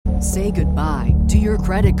Say goodbye to your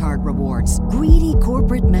credit card rewards. Greedy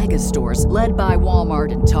corporate mega stores, led by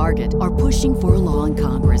Walmart and Target, are pushing for a law in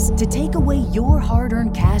Congress to take away your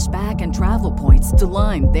hard-earned cash back and travel points to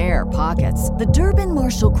line their pockets. The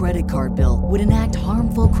Durbin-Marshall credit card bill would enact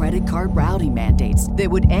harmful credit card routing mandates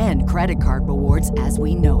that would end credit card rewards as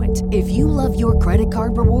we know it. If you love your credit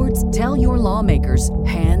card rewards, tell your lawmakers,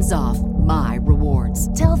 hands off my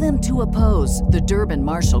rewards. Tell them to oppose the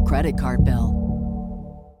Durbin-Marshall credit card bill.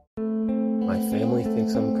 My Family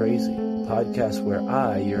Thinks I'm Crazy, a podcast where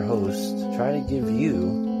I, your host, try to give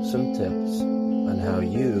you some tips on how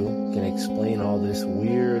you can explain all this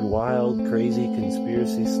weird, wild, crazy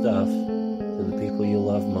conspiracy stuff to the people you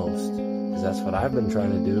love most. Because that's what I've been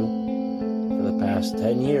trying to do for the past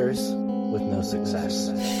 10 years with no success.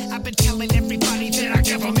 I've been telling everybody that our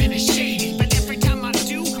government is shady, but every time I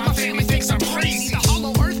do, my family thinks I'm crazy. The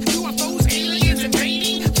hollow earth, UFOs, aliens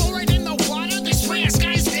invading, fluoride in the water, they spray our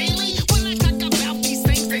skies daily. When I talk about these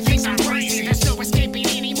things, they think I'm crazy. There's no escaping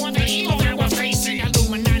anymore the evil that we're facing.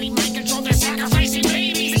 Illuminati mind control, they're sacrificing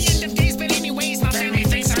babies. The end of days, but anyways, my family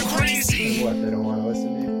thinks I'm crazy. What, they don't want to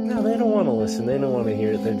listen to you? No, they don't want to listen. They don't want to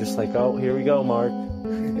hear it. They're just like, oh, here we go, Mark.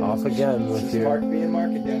 Off again with your... Mark being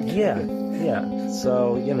Mark again. Yeah.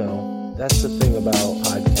 So, that's the thing about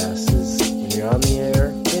podcasts is when you're on the air,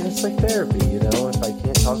 and it's like therapy, If I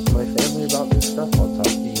can't talk to my family about this stuff, I'll talk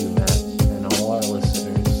to you, Matt, and all our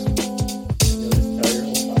listeners. You'll just tell your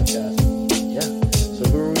whole podcast. Yeah. So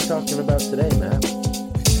who are we talking about today, Matt?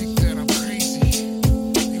 They think that I'm crazy.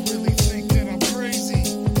 They really think that I'm crazy.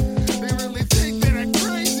 They really think that I'm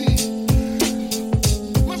crazy.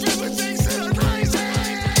 My family thinks that I'm crazy.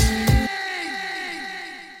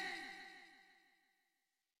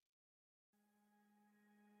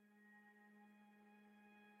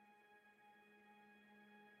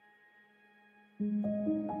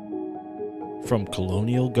 From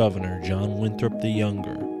Colonial Governor John Winthrop the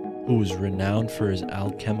Younger, who was renowned for his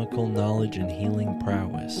alchemical knowledge and healing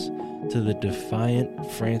prowess, to the defiant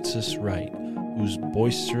Frances Wright, whose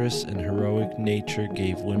boisterous and heroic nature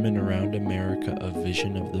gave women around America a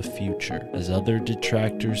vision of the future, as other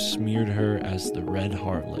detractors smeared her as the Red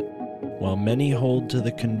Harlot. While many hold to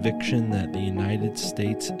the conviction that the United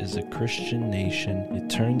States is a Christian nation, it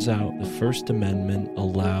turns out the First Amendment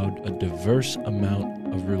allowed a diverse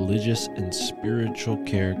amount of religious and spiritual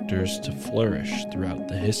characters to flourish throughout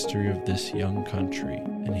the history of this young country.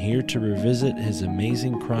 And here to revisit his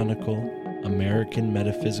amazing chronicle, American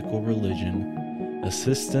Metaphysical Religion,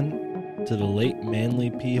 assistant to the late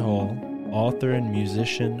Manly P. Hall, author and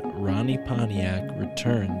musician Ronnie Pontiac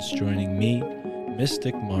returns, joining me,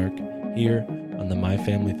 Mystic Mark, here on the My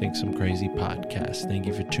Family Thinks I'm Crazy podcast. Thank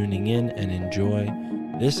you for tuning in and enjoy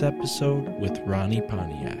this episode with Ronnie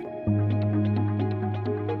Pontiac.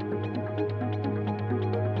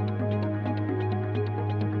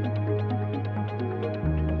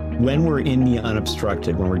 When we're in the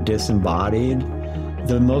unobstructed, when we're disembodied,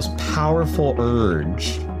 the most powerful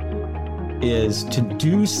urge is to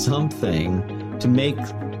do something to make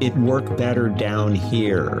it work better down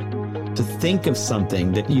here. To think of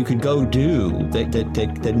something that you could go do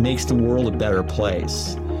that makes the world a better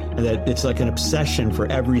place. And that it's like an obsession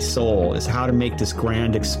for every soul is how to make this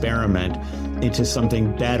grand experiment into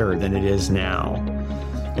something better than it is now.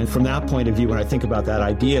 And from that point of view, when I think about that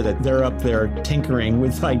idea that they're up there tinkering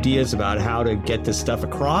with ideas about how to get this stuff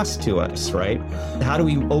across to us, right? How do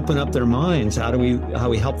we open up their minds? How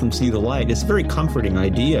we help them see the light? It's a very comforting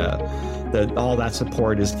idea that all that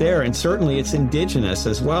support is there. And certainly it's indigenous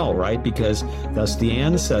as well, right? Because that's the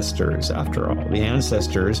ancestors, after all. The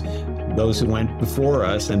ancestors, those who went before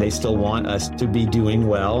us, and they still want us to be doing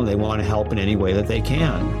well, and they want to help in any way that they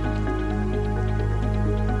can.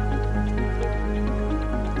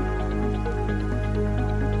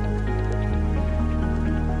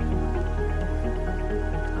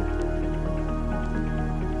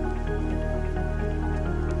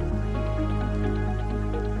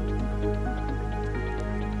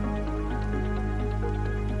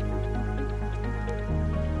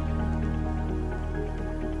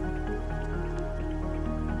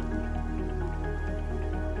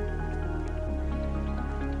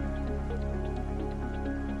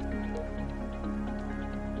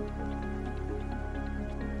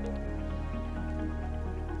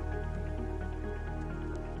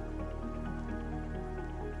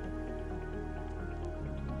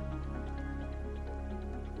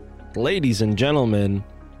 Ladies and gentlemen,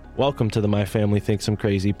 welcome to the My Family Thinks I'm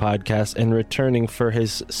Crazy podcast, and returning for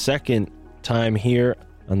his second time here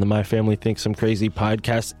on the My Family Thinks I'm Crazy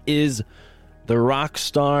podcast is the rock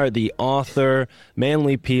star, the author,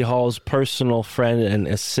 Manly P. Hall's personal friend and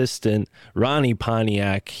assistant, Ronnie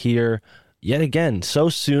Pontiac, here yet again so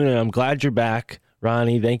soon. And I'm glad you're back,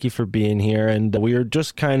 Ronnie. Thank you for being here. And we are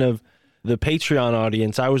just kind of the Patreon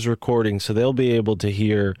audience. I was recording, so they'll be able to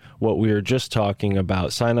hear what we were just talking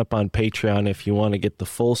about. Sign up on Patreon if you want to get the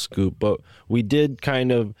full scoop. But we did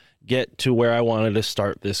kind of get to where I wanted to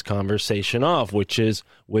start this conversation off, which is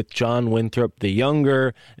with John Winthrop the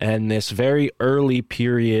Younger and this very early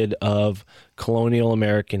period of colonial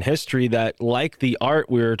American history that, like the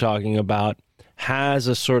art we were talking about, has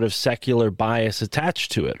a sort of secular bias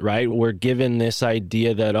attached to it, right? We're given this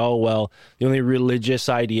idea that, oh, well, the only religious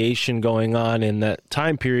ideation going on in that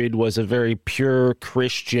time period was a very pure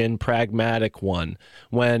Christian, pragmatic one.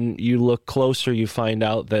 When you look closer, you find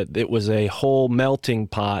out that it was a whole melting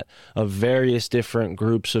pot of various different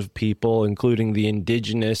groups of people, including the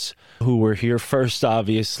indigenous who were here first,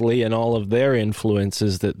 obviously, and all of their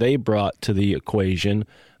influences that they brought to the equation.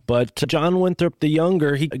 But John Winthrop the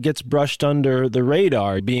Younger, he gets brushed under the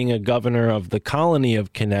radar, being a governor of the colony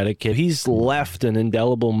of Connecticut. He's left an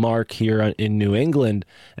indelible mark here in New England,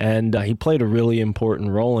 and he played a really important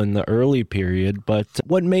role in the early period. But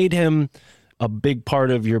what made him a big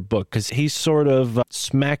part of your book? Because he's sort of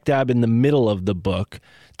smack dab in the middle of the book.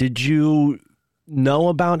 Did you know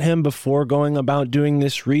about him before going about doing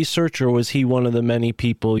this research, or was he one of the many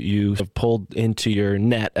people you have pulled into your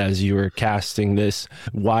net as you were casting this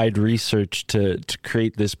wide research to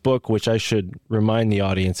create this book, which I should remind the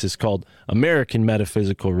audience is called American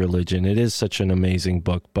Metaphysical Religion? It is such an amazing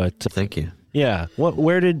book. But Thank you. Yeah,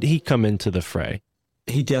 where did he come into the fray?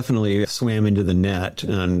 He definitely swam into the net,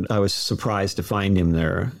 and I was surprised to find him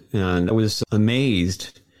there. And I was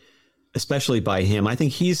amazed, especially by him. I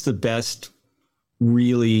think he's the best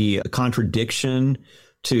really a contradiction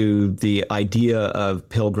to the idea of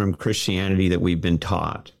pilgrim Christianity that we've been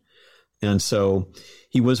taught. And so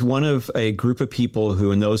he was one of a group of people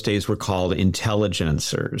who in those days were called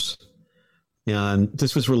intelligencers. And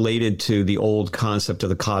this was related to the old concept of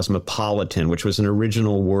the cosmopolitan, which was an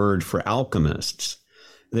original word for alchemists.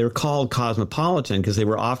 They were called cosmopolitan because they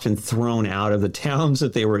were often thrown out of the towns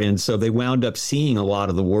that they were in. So they wound up seeing a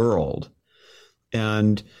lot of the world.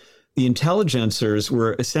 And the intelligencers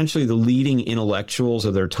were essentially the leading intellectuals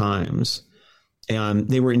of their times, and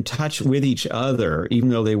they were in touch with each other, even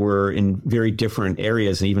though they were in very different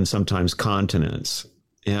areas and even sometimes continents.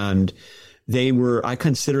 And they were, I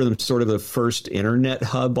consider them sort of the first internet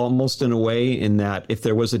hub almost in a way, in that if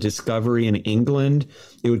there was a discovery in England,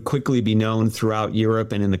 it would quickly be known throughout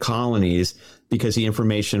Europe and in the colonies because the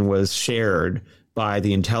information was shared by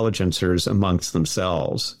the intelligencers amongst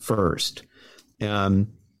themselves first.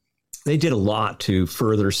 They did a lot to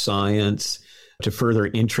further science, to further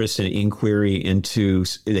interest and inquiry into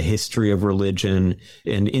the history of religion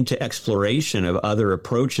and into exploration of other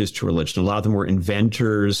approaches to religion. A lot of them were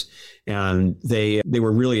inventors, and they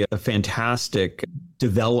were really a fantastic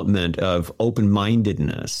development of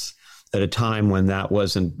open-mindedness at a time when that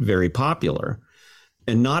wasn't very popular.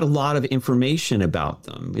 And not a lot of information about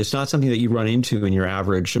them. It's not something that you run into in your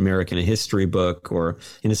average American history book, or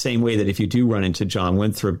in the same way that if you do run into John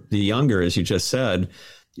Winthrop the Younger, as you just said,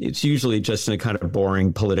 it's usually just in a kind of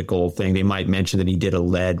boring political thing. They might mention that he did a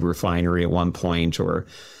lead refinery at one point, or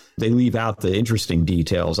they leave out the interesting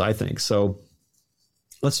details, I think. So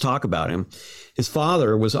let's talk about him. His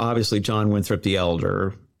father was obviously John Winthrop the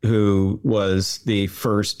Elder, who was the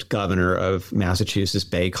first governor of Massachusetts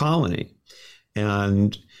Bay Colony.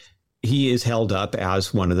 And he is held up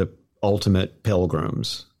as one of the ultimate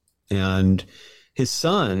pilgrims. And his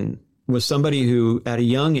son was somebody who, at a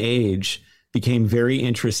young age, became very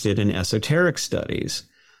interested in esoteric studies.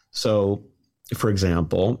 So, for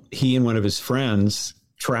example, he and one of his friends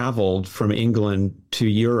traveled from England to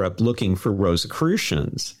Europe looking for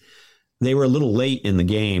Rosicrucians. They were a little late in the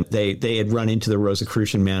game. They had run into the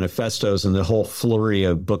Rosicrucian manifestos and the whole flurry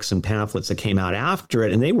of books and pamphlets that came out after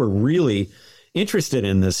it, and they were really interested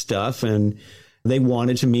in this stuff, and they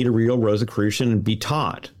wanted to meet a real Rosicrucian and be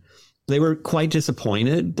taught. They were quite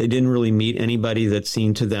disappointed. They didn't really meet anybody that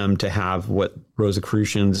seemed to them to have what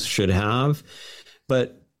Rosicrucians should have.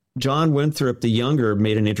 But John Winthrop the Younger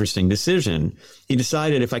made an interesting decision. He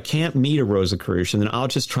decided, if I can't meet a Rosicrucian, then I'll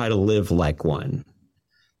just try to live like one.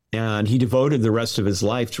 And he devoted the rest of his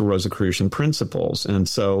life to Rosicrucian principles. And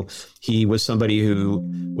so he was somebody who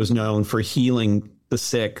was known for healing the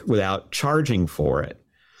sick without charging for it.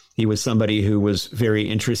 He was somebody who was very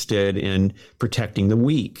interested in protecting the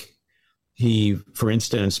weak. He, for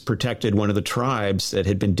instance, protected one of the tribes that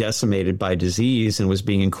had been decimated by disease and was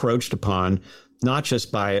being encroached upon, not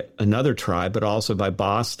just by another tribe, but also by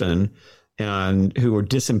Boston and who were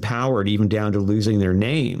disempowered even down to losing their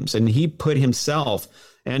names. And he put himself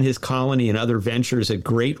and his colony and other ventures at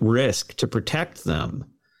great risk to protect them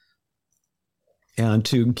and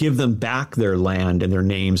to give them back their land and their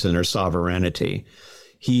names and their sovereignty.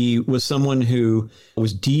 He was someone who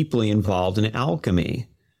was deeply involved in alchemy,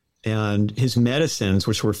 and his medicines,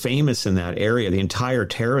 which were famous in that area, the entire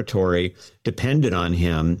territory depended on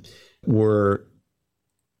him, were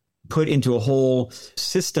put into a whole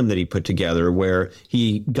system that he put together where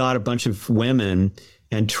he got a bunch of women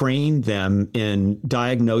and trained them in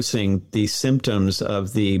diagnosing the symptoms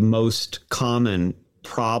of the most common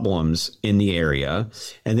problems in the area.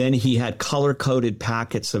 And then he had color-coded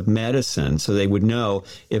packets of medicine so they would know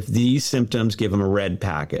if these symptoms, give them a red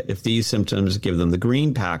packet, if these symptoms, give them the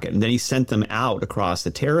green packet. And then he sent them out across the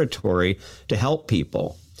territory to help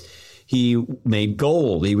people. He made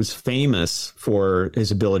gold. He was famous for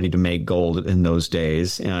his ability to make gold in those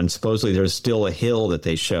days. And supposedly there's still a hill that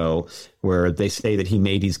they show where they say that he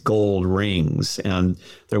made these gold rings. And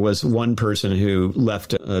there was one person who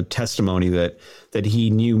left a testimony that he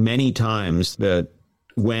knew many times that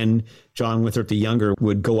when John Winthrop the Younger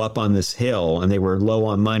would go up on this hill and they were low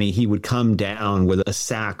on money, he would come down with a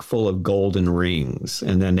sack full of golden rings.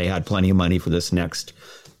 And then they had plenty of money for this next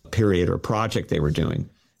period or project they were doing.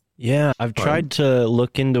 Yeah, I've tried to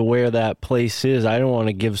look into where that place is. I don't want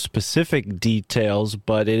to give specific details,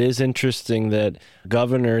 but it is interesting that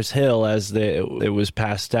Governor's Hill, as it was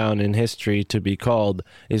passed down in history to be called,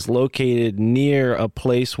 is located near a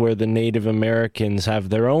place where the Native Americans have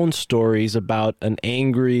their own stories about an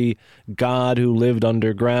angry god who lived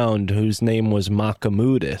underground whose name was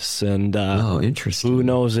Makamudis. And interesting. Who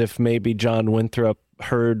knows if maybe John Winthrop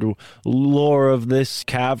heard lore of this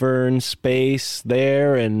cavern space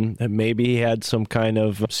there, and maybe he had some kind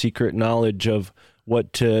of secret knowledge of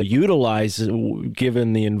what to utilize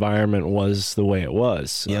given the environment was the way it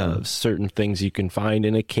was. Yeah. Certain things you can find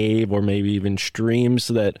in a cave, or maybe even streams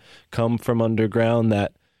that come from underground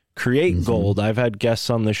that create gold. I've had guests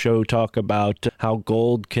on the show talk about how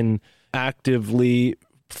gold can actively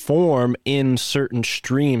form in certain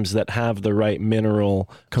streams that have the right mineral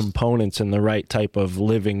components and the right type of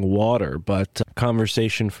living water, but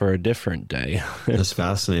conversation for a different day. That's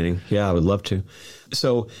fascinating. Yeah, I would love to.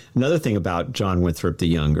 So another thing about John Winthrop the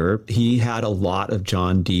Younger, he had a lot of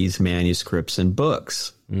John Dee's manuscripts and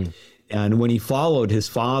books. And when he followed his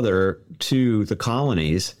father to the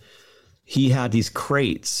colonies, he had these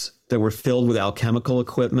crates that were filled with alchemical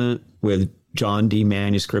equipment, with John Dee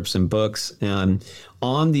manuscripts and books. And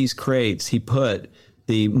on these crates, he put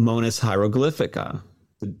the Monas Hieroglyphica,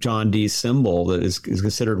 the John Dee symbol that is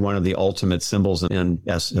considered one of the ultimate symbols in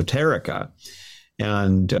esoterica.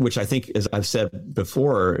 And which I think, as I've said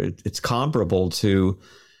before, it's comparable to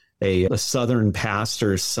a southern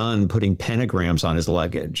pastor's son putting pentagrams on his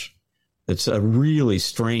luggage. It's a really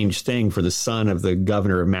strange thing for the son of the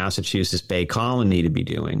governor of Massachusetts Bay Colony to be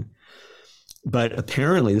doing. But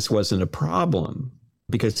apparently this wasn't a problem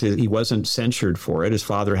because he wasn't censured for it. His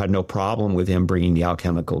father had no problem with him bringing the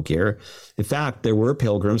alchemical gear. In fact, there were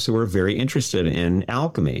pilgrims who were very interested in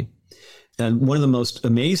alchemy. And one of the most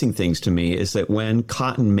amazing things to me is that when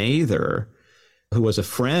Cotton Mather, who was a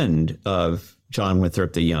friend of John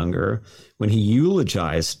Winthrop the Younger, when he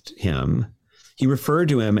eulogized him, he referred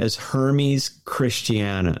to him as Hermes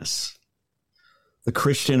Christianus, the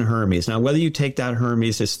Christian Hermes. Now, whether you take that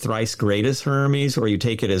Hermes as thrice greatest Hermes, or you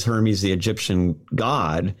take it as Hermes, the Egyptian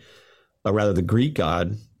god, or rather the Greek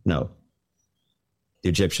god, no, the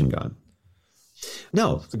Egyptian god.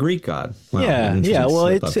 No, the Greek god. Well, yeah. Well,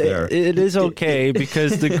 it is okay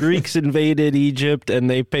because the Greeks invaded Egypt and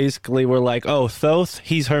they basically were like, "Oh, Thoth,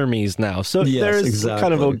 he's Hermes now." So there's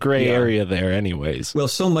kind of a gray area there, anyways. Well,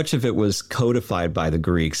 so much of it was codified by the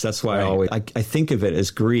Greeks. That's why I think of it as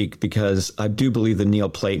Greek, because I do believe the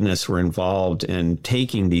Neoplatonists were involved in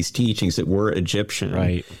taking these teachings that were Egyptian,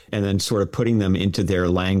 and then sort of putting them into their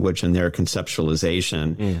language and their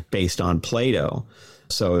conceptualization based on Plato.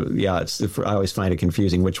 So, yeah, I always find it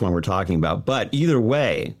confusing which one we're talking about. But either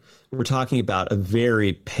way, we're talking about a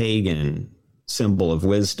very pagan symbol of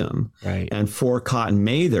wisdom. Right. And for Cotton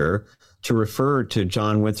Mather to refer to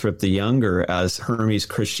John Winthrop the Younger as Hermes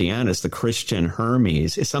Christianus, the Christian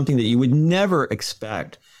Hermes, is something that you would never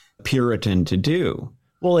expect a Puritan to do.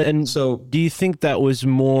 Well, and so do you think that was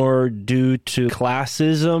more due to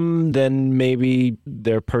classism than maybe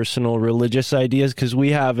their personal religious ideas? Because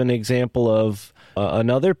we have an example of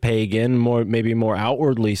another pagan, maybe more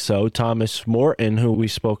outwardly so, Thomas Morton, who we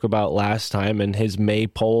spoke about last time, and his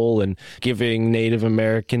maypole and giving Native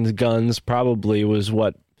Americans guns probably was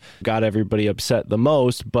what got everybody upset the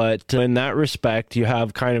most. But in that respect, you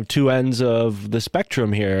have kind of two ends of the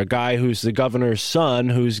spectrum here. A guy who's the governor's son,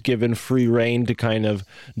 who's given free rein to kind of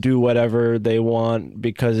do whatever they want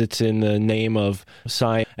because it's in the name of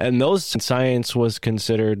science. And those science was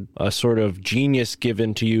considered a sort of genius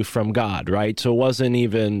given to you from God, right? So it wasn't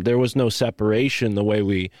even, there was no separation the way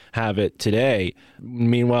we have it today.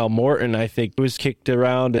 Meanwhile, Morton, I think, was kicked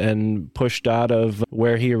around and pushed out of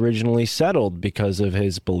where he originally settled because of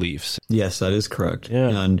his beliefs. Yes, that is correct. Yeah.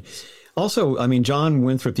 And also, I mean, John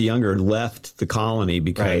Winthrop the Younger left the colony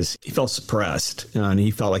because he felt suppressed and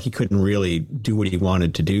he felt like he couldn't really do what he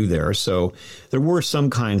wanted to do there. So there were some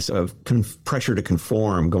kinds of pressure to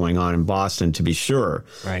conform going on in Boston, to be sure.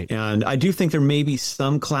 Right. And I do think there may be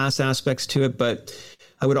some class aspects to it, but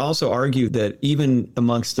I would also argue that even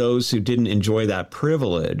amongst those who didn't enjoy that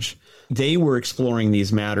privilege, they were exploring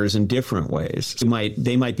these matters in different ways.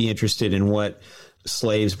 They might be interested in what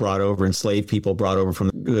slaves brought over, enslaved people brought over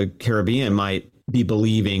from the Caribbean might be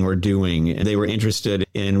believing or doing. And they were interested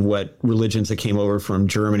in what religions that came over from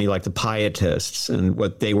Germany, like the Pietists, and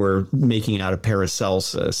what they were making out of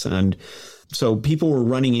Paracelsus. And so people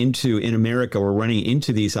in America were running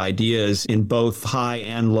into these ideas in both high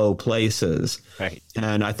and low places. Right.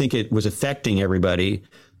 And I think it was affecting everybody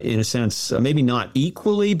in a sense, maybe not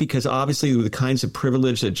equally, because obviously with the kinds of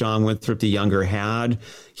privilege that John Winthrop the Younger had,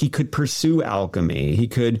 he could pursue alchemy. He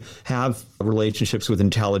could have relationships with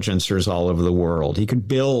intelligencers all over the world. He could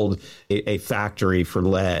build a factory for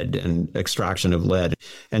lead and extraction of lead.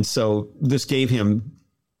 And so this gave him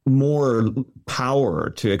more power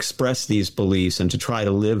to express these beliefs and to try to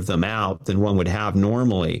live them out than one would have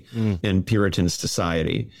normally in Puritan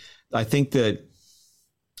society. I think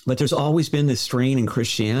but there's always been this strain in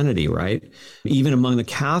Christianity, right? Even among the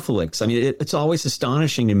Catholics. I mean, it's always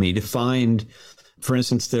astonishing to me to find, for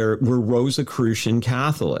instance, there were Rosicrucian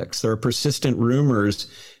Catholics. There are persistent rumors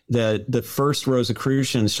that the first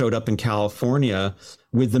Rosicrucians showed up in California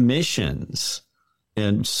with the missions,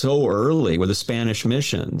 and so early with the Spanish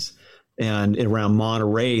missions. And around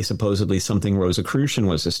Monterey, supposedly something Rosicrucian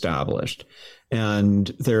was established.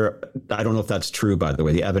 And I don't know if that's true, by the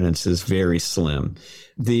way. The evidence is very slim.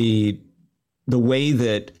 The way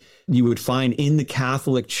that you would find in the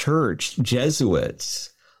Catholic Church, Jesuits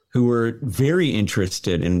who were very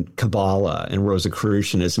interested in Kabbalah and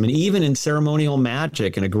Rosicrucianism, and even in ceremonial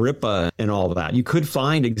magic and Agrippa and all of that. You could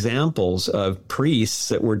find examples of priests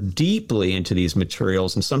that were deeply into these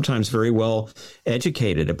materials and sometimes very well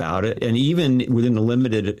educated about it. And even within the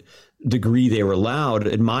limited degree they were allowed,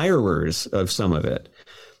 admirers of some of it.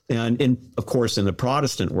 And of course, in the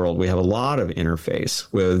Protestant world, we have a lot of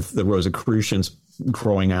interface with the Rosicrucians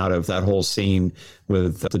growing out of that whole scene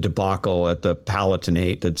with the debacle at the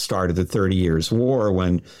Palatinate that started the 30 Years' War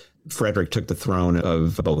when Frederick took the throne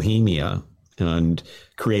of Bohemia and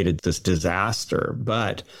created this disaster.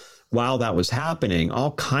 But while that was happening,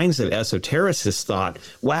 all kinds of esotericists thought,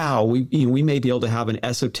 wow, we may be able to have an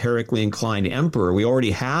esoterically inclined emperor. We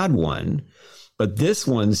already had one, but this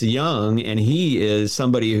one's young, and he is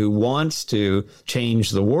somebody who wants to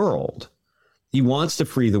change the world. He wants to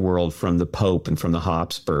free the world from the Pope and from the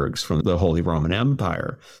Habsburgs, from the Holy Roman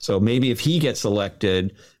Empire. So maybe if he gets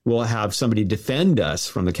elected, we'll have somebody defend us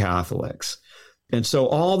from the Catholics. And so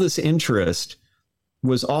all this interest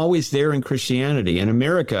was always there in Christianity. And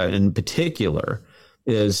America in particular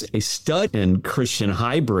is a stud in Christian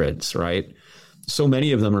hybrids, right? So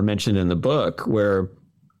many of them are mentioned in the book, where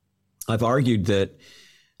I've argued that,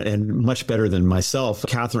 and much better than myself,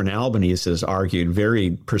 Catherine Albanese has argued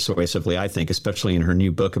very persuasively, I think, especially in her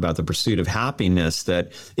new book about the pursuit of happiness,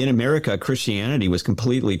 that in America, Christianity was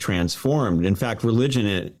completely transformed. In fact, religion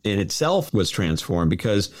in itself was transformed,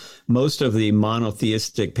 because most of the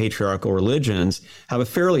monotheistic patriarchal religions have a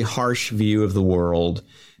fairly harsh view of the world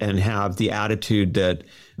and have the attitude that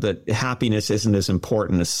happiness isn't as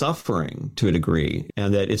important as suffering to a degree,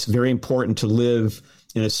 and that it's very important to live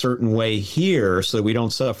in a certain way here so that we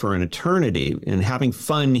don't suffer in eternity. And having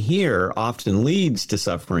fun here often leads to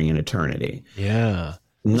suffering in eternity. Yeah.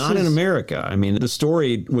 Not in America. I mean, the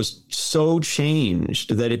story was so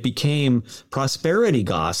changed that it became prosperity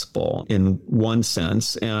gospel in one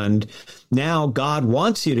sense. And now God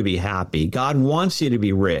wants you to be happy. God wants you to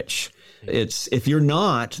be rich. If you're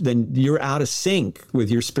not, then you're out of sync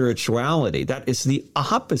with your spirituality. That is the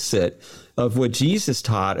opposite of what Jesus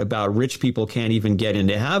taught about rich people can't even get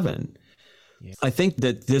into heaven. Yeah. I think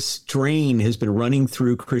that this strain has been running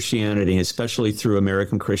through Christianity, especially through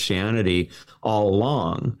American Christianity, all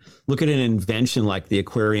along. Look at an invention like the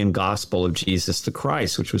Aquarian Gospel of Jesus the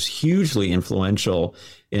Christ, which was hugely influential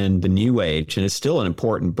in the New Age, and is still an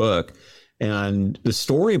important book. And the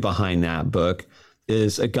story behind that book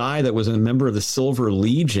is a guy that was a member of the Silver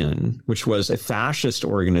Legion, which was a fascist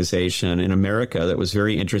organization in America that was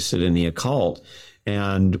very interested in the occult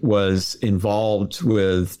and was involved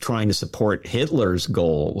with trying to support Hitler's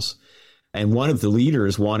goals. And one of the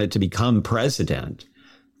leaders wanted to become president.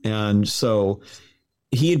 And so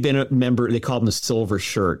he had been a member, they called them the silver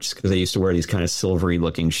shirts because they used to wear these kind of silvery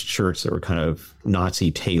looking shirts that were kind of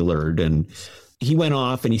Nazi tailored. And he went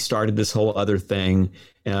off and he started this whole other thing,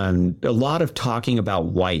 and a lot of talking about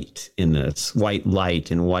white in this, white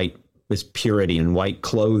light and white was purity and white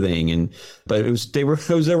clothing. But they were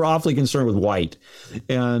awfully concerned with white.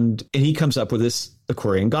 And he comes up with this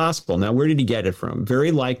Aquarian Gospel. Now, where did he get it from?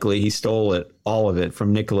 Very likely he stole all of it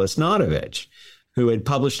from Nicholas Notovich, who had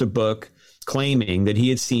published a book claiming that he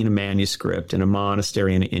had seen a manuscript in a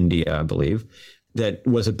monastery in India, I believe, that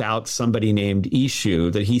was about somebody named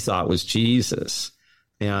Ishu that he thought was Jesus.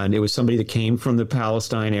 And it was somebody that came from the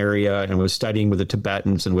Palestine area and was studying with the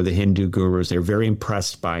Tibetans and with the Hindu gurus. They were very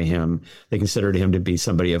impressed by him. They considered him to be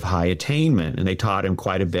somebody of high attainment, and they taught him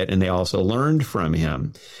quite a bit, and they also learned from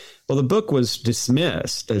him. Well, the book was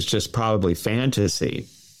dismissed as just probably fantasy.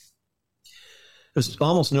 There's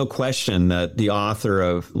almost no question that the author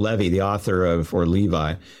of Levi, the author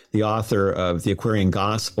of the Aquarian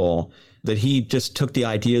Gospel, that he just took the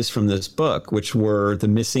ideas from this book, which were the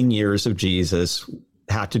missing years of Jesus,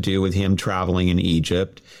 had to do with him traveling in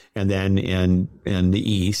Egypt and then in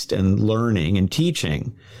the East and learning and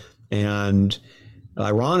teaching. And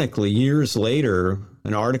ironically, years later,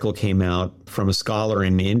 an article came out from a scholar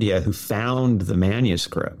in India who found the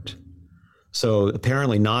manuscript. So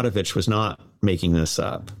apparently Notovich was not making this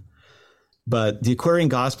up. But the Aquarian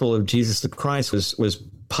Gospel of Jesus the Christ was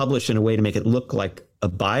published in a way to make it look like a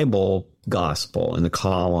Bible gospel in the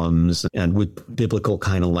columns and with biblical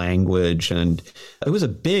kind of language. And it was a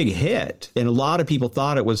big hit. And a lot of people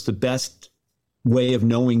thought it was the best way of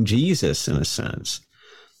knowing Jesus, in a sense.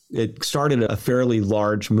 It started a fairly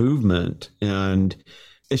large movement. And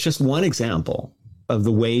it's just one example of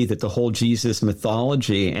the way that the whole Jesus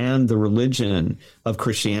mythology and the religion of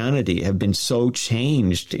Christianity have been so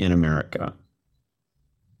changed in America.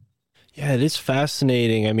 Yeah, it is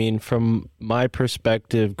fascinating. I mean, from my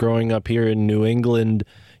perspective, growing up here in New England,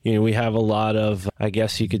 we have a lot of, I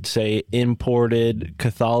guess you could say, imported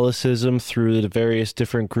Catholicism through the various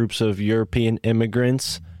different groups of European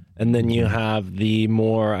immigrants. And then you have the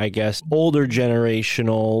more, I guess, older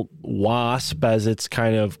generational WASP, as it's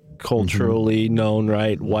kind of culturally known,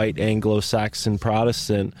 right? White Anglo-Saxon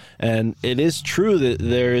Protestant. And it is true that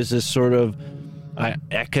there is this sort of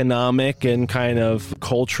economic and kind of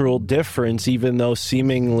cultural difference, even though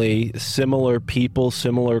seemingly similar people,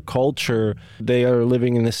 similar culture, they are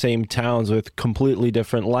living in the same towns with completely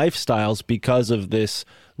different lifestyles because of this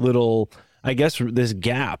little, I guess, this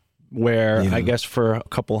gap where I guess for a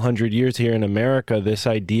couple hundred years here in America, this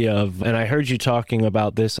idea of, and I heard you talking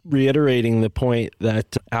about this, reiterating the point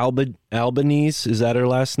that Albanese, is that her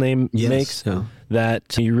last name, makes,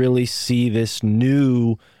 that you really see this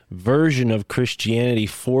new version of Christianity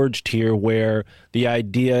forged here, where the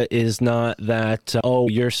idea is not that,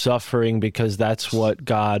 you're suffering because that's what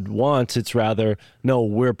God wants. It's rather, no,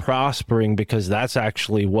 we're prospering because that's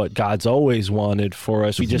actually what God's always wanted for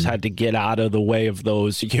us. We just had to get out of the way of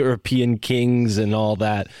those European kings and all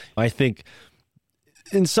that. I think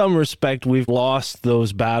in some respect, we've lost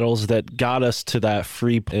those battles that got us to that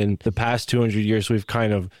free. In the past 200 years, we've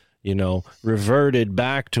kind of reverted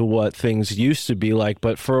back to what things used to be like.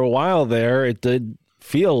 But for a while there, it did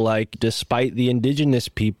feel like, despite the indigenous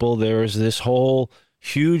people, there was this whole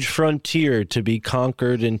huge frontier to be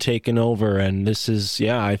conquered and taken over. And this is,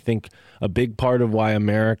 I think, a big part of why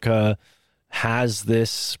America has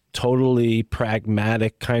this totally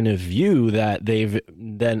pragmatic kind of view that they've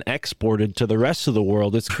then exported to the rest of the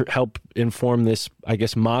world. It's helped inform this, I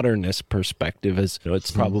guess, modernist perspective, as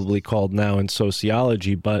it's probably called now in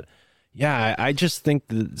sociology. But I just think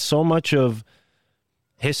that so much of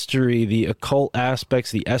history, the occult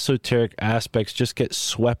aspects, the esoteric aspects, just get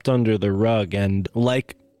swept under the rug. And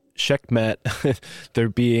like Sekhmet, they're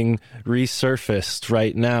being resurfaced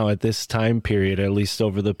right now at this time period, at least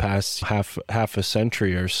over the past half a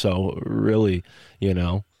century or so, really,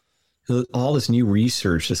 All this new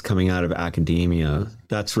research that's coming out of academia,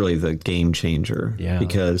 that's really the game changer. Yeah.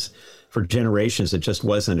 Because for generations, it just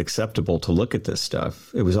wasn't acceptable to look at this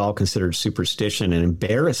stuff. It was all considered superstition and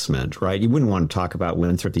embarrassment, right? You wouldn't want to talk about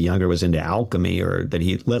Winthrop the Younger was into alchemy, or that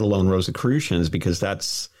he, let alone Rosicrucians, because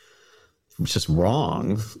that's just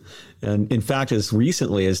wrong. And in fact, as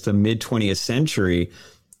recently as the mid 20th century,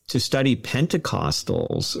 to study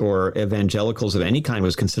Pentecostals or evangelicals of any kind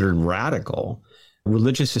was considered radical.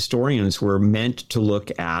 Religious historians were meant to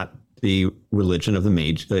look at the religion of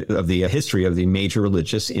the history of the major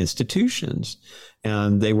religious institutions.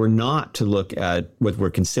 And they were not to look at what were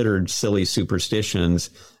considered silly superstitions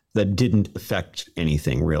that didn't affect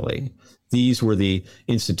anything really. These were the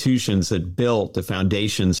institutions that built the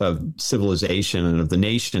foundations of civilization and of the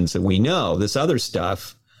nations that we know. This other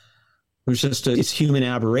stuff was just it's human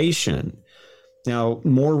aberration. Now,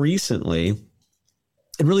 more recently,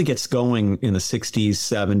 it really gets going in the 60s,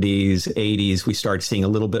 70s, 80s. We start seeing a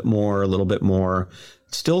little bit more.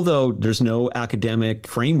 Still, though, there's no academic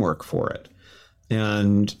framework for it.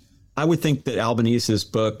 And I would think that Albanese's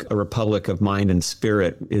book, A Republic of Mind and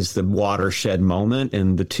Spirit, is the watershed moment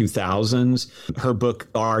in the 2000s. Her book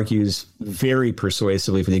argues very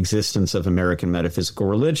persuasively for the existence of American metaphysical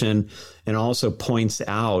religion and also points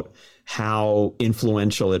out how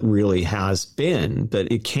influential it really has been,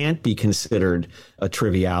 that it can't be considered a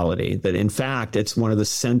triviality, that in fact, it's one of the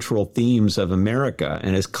central themes of America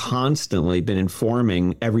and has constantly been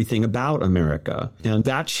informing everything about America. And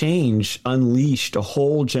that change unleashed a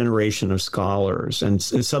whole generation of scholars. And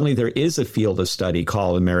suddenly there is a field of study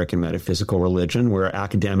called American metaphysical religion where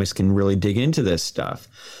academics can really dig into this stuff.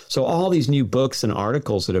 So all these new books and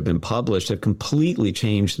articles that have been published have completely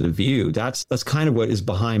changed the view. That's kind of what is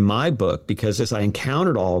behind my book, because as I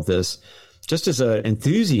encountered all of this, just as an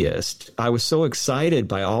enthusiast, I was so excited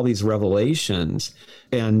by all these revelations,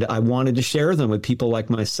 and I wanted to share them with people like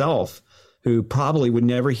myself who probably would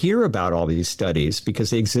never hear about all these studies because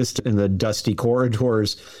they exist in the dusty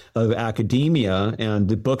corridors of academia, and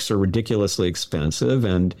the books are ridiculously expensive.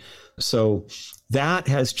 And so that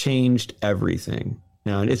has changed everything.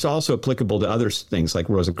 And it's also applicable to other things like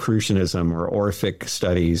Rosicrucianism or Orphic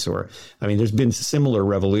studies, there's been similar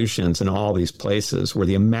revolutions in all these places where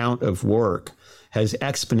the amount of work has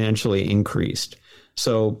exponentially increased.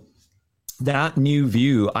 So that new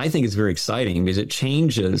view, I think, is very exciting because it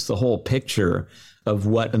changes the whole picture of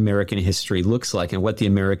what American history looks like and what the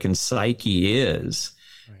American psyche is.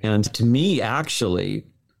 Right. And to me, actually,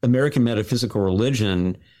 American metaphysical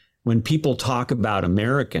religion, when people talk about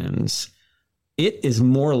Americans, it is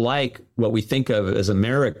more like what we think of as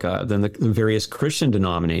America than the various Christian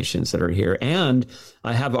denominations that are here. And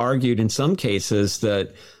I have argued in some cases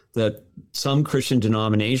that some Christian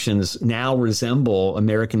denominations now resemble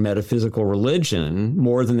American metaphysical religion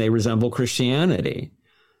more than they resemble Christianity.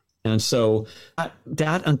 And so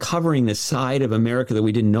that uncovering the side of America that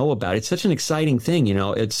we didn't know about, it's such an exciting thing.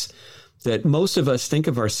 It's that most of us think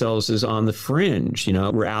of ourselves as on the fringe.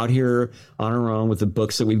 We're out here on our own with the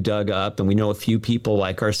books that we've dug up, and we know a few people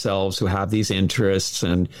like ourselves who have these interests,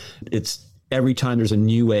 and it's every time there's a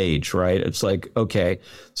new age, right? It's like, okay,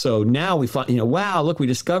 so now we find, wow, look, we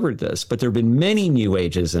discovered this, but there have been many new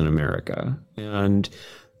ages in America, and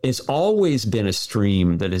it's always been a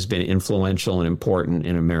stream that has been influential and important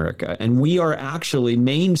in America. And we are actually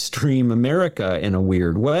mainstream America in a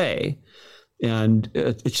weird way. And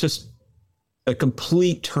it's just a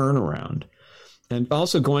complete turnaround. And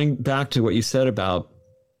also going back to what you said about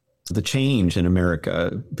the change in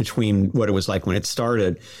America between what it was like when it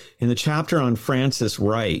started, in the chapter on Frances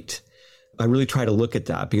Wright, I really try to look at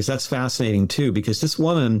that because that's fascinating too, because this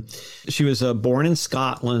woman, she was born in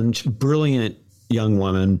Scotland, brilliant young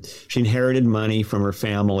woman. She inherited money from her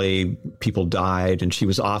family. People died and she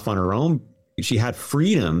was off on her own. She had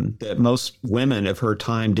freedom that most women of her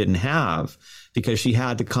time didn't have, because she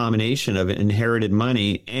had the combination of inherited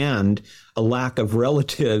money and a lack of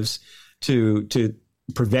relatives to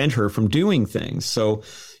prevent her from doing things. So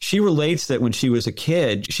she relates that when she was a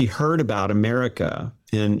kid, she heard about America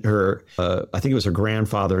in her, I think it was her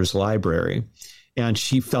grandfather's library, and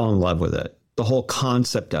she fell in love with it. The whole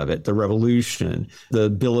concept of it, the revolution, the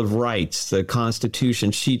Bill of Rights, the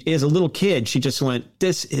Constitution. She, as a little kid, she just went,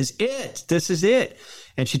 this is it. This is it.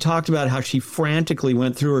 And she talked about how she frantically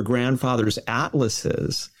went through her grandfather's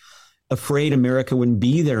atlases, afraid America wouldn't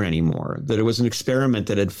be there anymore, that it was an experiment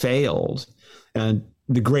that had failed. And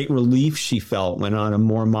the great relief she felt when on a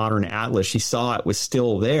more modern atlas, she saw it was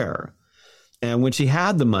still there. And when she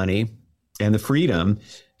had the money and the freedom,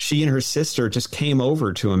 she and her sister just came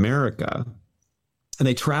over to America. And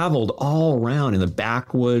they traveled all around in the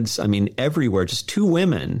backwoods, everywhere, just two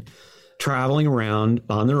women traveling around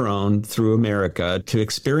on their own through America to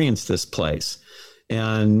experience this place.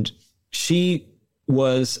 And she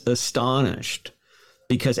was astonished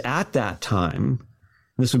because at that time,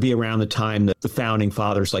 this would be around the time that the founding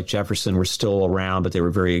fathers like Jefferson were still around, but they were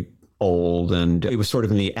very old. And it was sort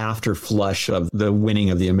of in the after flush of the winning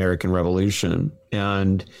of the American Revolution.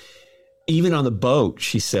 And even on the boat,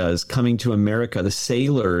 she says, coming to America, the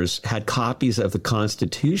sailors had copies of the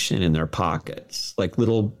Constitution in their pockets, like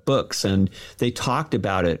little books, and they talked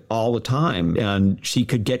about it all the time. And she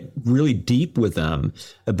could get really deep with them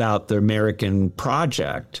about the American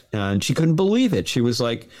project. And she couldn't believe it. She was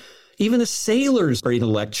like, even the sailors are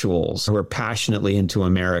intellectuals who are passionately into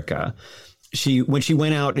America. When she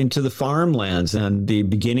went out into the farmlands and the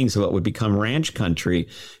beginnings of what would become ranch country,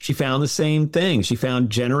 she found the same thing. She found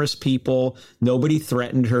generous people. Nobody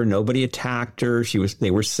threatened her. Nobody attacked her.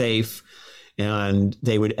 They were safe. And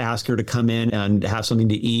they would ask her to come in and have something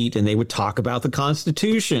to eat. And they would talk about the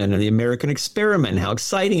Constitution and the American experiment, and how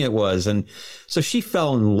exciting it was. And so she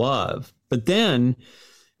fell in love. But then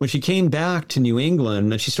when she came back to New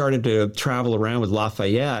England and she started to travel around with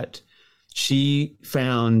Lafayette, she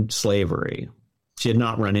found slavery. She had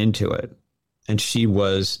not run into it, and she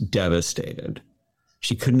was devastated.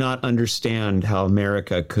 She could not understand how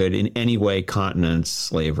America could in any way countenance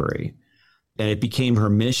slavery. And it became her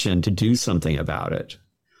mission to do something about it,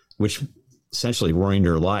 which essentially ruined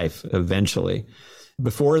her life eventually.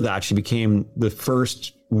 Before that, she became the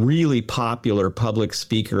first really popular public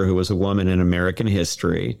speaker who was a woman in American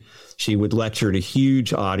history. She would lecture to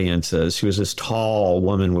huge audiences. She was this tall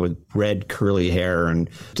woman with red curly hair, and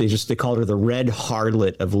they called her the Red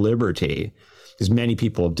Harlot of Liberty, because many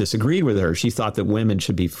people disagreed with her. She thought that women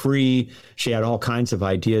should be free. She had all kinds of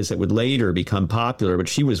ideas that would later become popular, but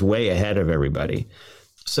she was way ahead of everybody.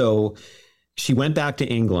 So she went back to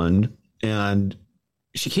England, and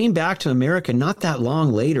she came back to America not that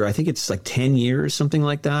long later. I think it's like 10 years, something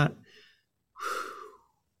like that.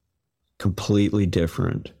 Completely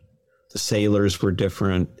different. The sailors were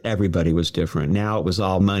different. Everybody was different. Now it was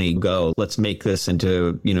all money, go. Let's make this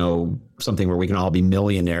into, something where we can all be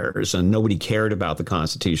millionaires. And nobody cared about the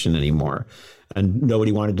Constitution anymore. And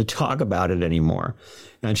nobody wanted to talk about it anymore.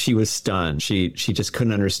 And she was stunned. She just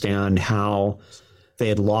couldn't understand how they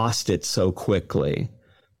had lost it so quickly.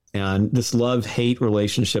 And this love-hate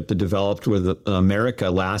relationship that developed with America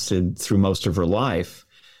lasted through most of her life.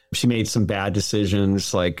 She made some bad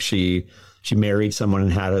decisions, like she married someone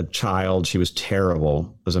and had a child. She was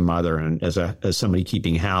terrible as a mother, and as somebody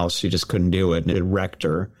keeping house, she just couldn't do it. And it wrecked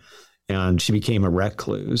her, and she became a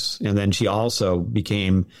recluse. And then she also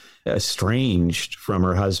became estranged from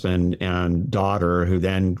her husband and daughter, who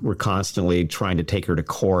then were constantly trying to take her to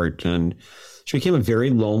court. And she became a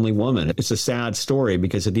very lonely woman. It's a sad story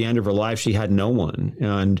because at the end of her life, she had no one.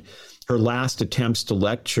 And her last attempts to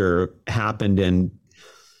lecture happened in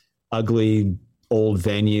ugly old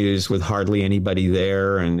venues with hardly anybody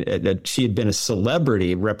there. And she had been a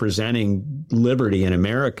celebrity representing liberty in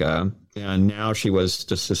America. And now she was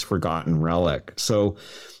just this forgotten relic. So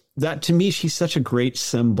that, to me, she's such a great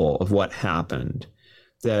symbol of what happened,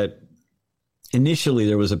 that initially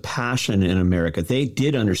there was a passion in America. They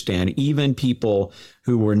did understand, even people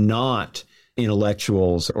who were not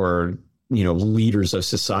intellectuals or, leaders of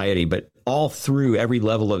society, but all through every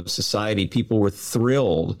level of society, people were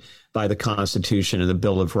thrilled by the Constitution and the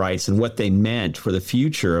Bill of Rights and what they meant for the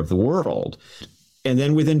future of the world. And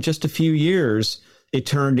then within just a few years, it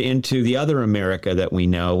turned into the other America that we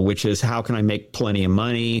know, which is, how can I make plenty of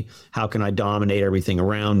money? How can I dominate everything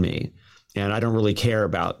around me? And I don't really care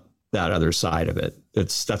about that other side of it.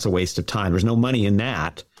 That's a waste of time. There's no money in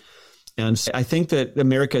that. And so I think that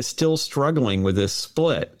America is still struggling with this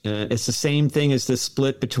split. It's the same thing as this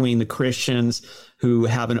split between the Christians who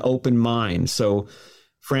have an open mind. So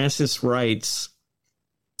Francis Wright's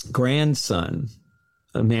grandson,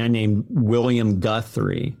 a man named William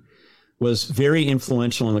Guthrie, was very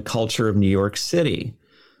influential in the culture of New York City.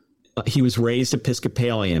 He was raised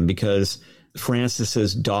Episcopalian because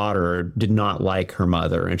Francis's daughter did not like her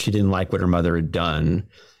mother, and she didn't like what her mother had done.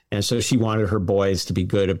 And so she wanted her boys to be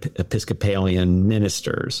good Episcopalian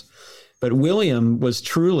ministers. But William was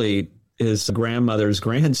truly his grandmother's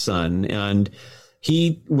grandson, and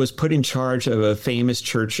he was put in charge of a famous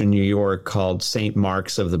church in New York called St.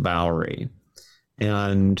 Mark's of the Bowery.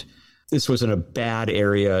 And this was in a bad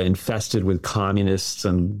area infested with communists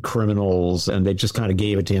and criminals, and they just kind of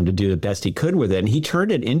gave it to him to do the best he could with it. And he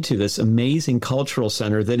turned it into this amazing cultural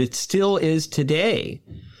center that it still is today.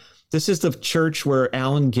 This is the church where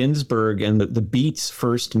Allen Ginsberg and the Beats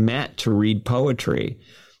first met to read poetry.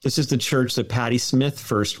 This is the church that Patti Smith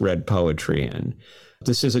first read poetry in.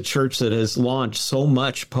 This is a church that has launched so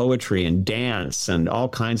much poetry and dance and all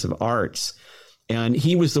kinds of arts. And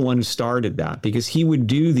he was the one who started that, because he would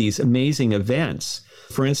do these amazing events.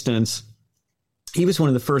 For instance, he was one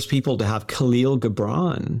of the first people to have Khalil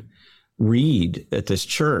Gibran read at this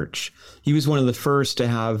church. He was one of the first to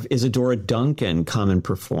have Isadora Duncan come and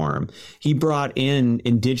perform. He brought in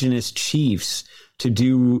indigenous chiefs to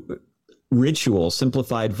do rituals,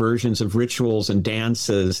 simplified versions of rituals and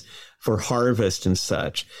dances for harvest and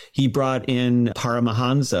such. He brought in that's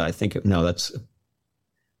Paramahanda, I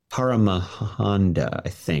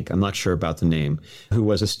think. I'm not sure about the name, who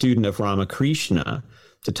was a student of Ramakrishna,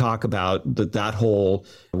 to talk about that whole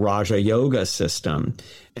Raja Yoga system.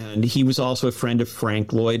 And he was also a friend of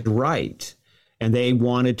Frank Lloyd Wright. And they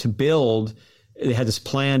had this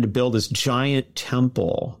plan to build this giant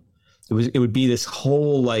temple. It would be this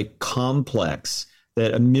whole like complex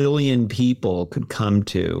that 1 million people could come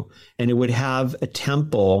to. And it would have a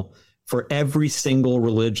temple for every single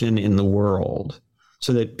religion in the world,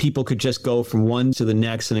 so that people could just go from one to the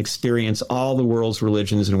next and experience all the world's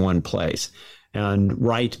religions in one place. And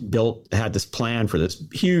Wright had this plan for this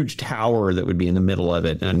huge tower that would be in the middle of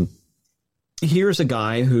it. And here's a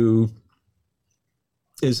guy who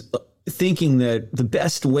is thinking that the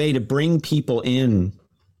best way to bring people in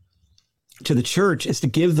to the church is to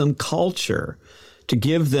give them culture, to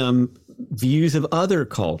give them views of other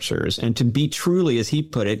cultures, and to be truly, as he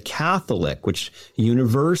put it, Catholic, which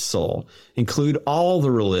universal, include all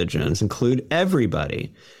the religions, include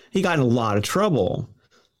everybody. He got in a lot of trouble.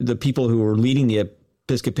 The people who were leading the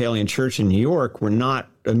Episcopalian Church in New York were not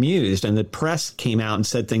amused. And the press came out and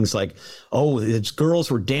said things like, oh, these girls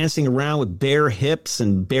were dancing around with bare hips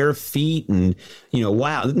and bare feet. And,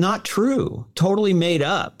 wow, not true. Totally made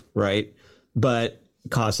up, right? But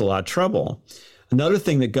caused a lot of trouble. Another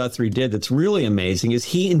thing that Guthrie did that's really amazing is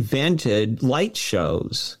he invented light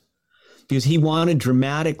shows, because he wanted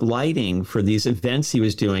dramatic lighting for these events he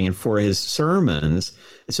was doing and for his sermons.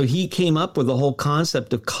 So he came up with the whole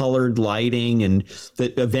concept of colored lighting, and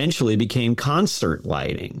that eventually became concert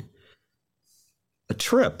lighting. A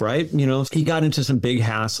trip, right? He got into some big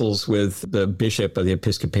hassles with the bishop of the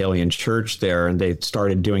Episcopalian Church there, and they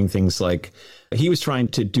started doing things like, he was trying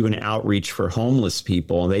to do an outreach for homeless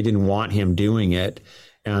people, and they didn't want him doing it.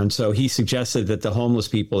 And so he suggested that the homeless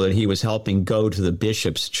people that he was helping go to the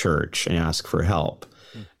bishop's church and ask for help.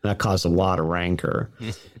 That caused a lot of rancor.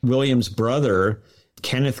 William's brother,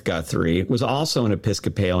 Kenneth Guthrie, was also an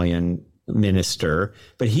Episcopalian minister,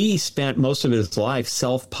 but he spent most of his life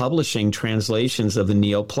self-publishing translations of the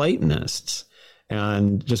Neoplatonists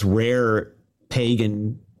and just rare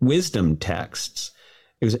pagan wisdom texts.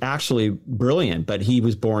 It was actually brilliant, but he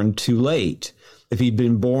was born too late. If he'd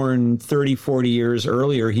been born 30, 40 years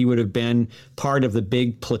earlier, he would have been part of the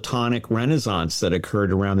big Platonic Renaissance that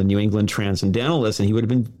occurred around the New England Transcendentalists, and he would have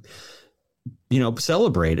been,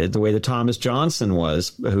 celebrated the way that Thomas Johnson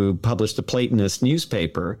was, who published the Platonist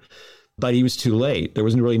newspaper. But he was too late. There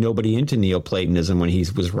wasn't really nobody into Neoplatonism when he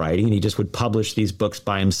was writing, and he just would publish these books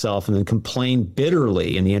by himself and then complain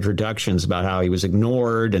bitterly in the introductions about how he was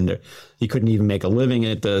ignored and he couldn't even make a living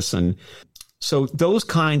at this. And so those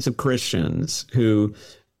kinds of Christians who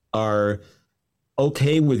are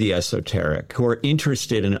okay with the esoteric, who are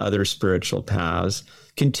interested in other spiritual paths,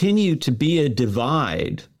 continue to be a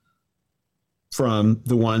divide from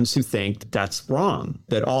the ones who think that that's wrong,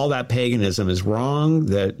 that all that paganism is wrong,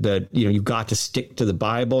 that you've got to stick to the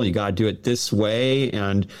Bible, you got to do it this way,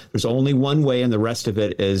 and there's only one way, and the rest of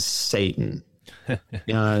it is Satan.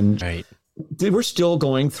 And right. We're still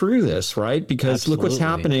going through this, right? Because Look what's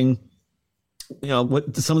happening.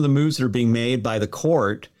 What some of the moves that are being made by the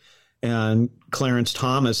court, and Clarence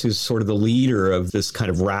Thomas, who's sort of the leader of this kind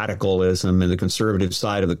of radicalism in the conservative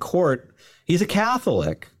side of the court, he's a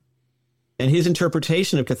Catholic. And his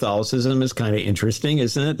interpretation of Catholicism is kind of interesting,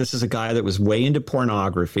 isn't it? This is a guy that was way into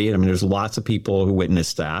pornography. I mean, there's lots of people who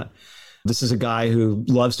witnessed that. This is a guy who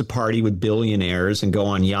loves to party with billionaires and go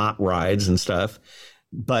on yacht rides and stuff,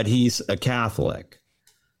 but he's a Catholic.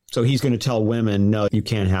 So he's going to tell women, no, you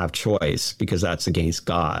can't have choice because that's against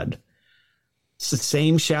God. It's the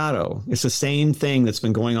same shadow. It's the same thing that's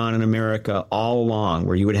been going on in America all along,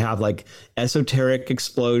 where you would have like esoteric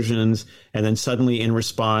explosions and then suddenly in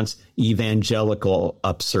response, evangelical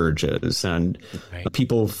upsurges and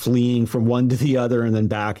people fleeing from one to the other and then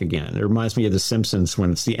back again. It reminds me of The Simpsons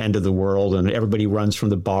when it's the end of the world and everybody runs from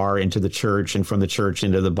the bar into the church and from the church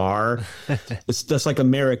into the bar. It's just like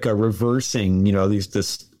America reversing,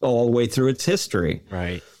 this all the way through its history.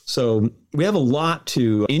 Right. So we have a lot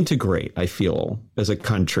to integrate, I feel, as a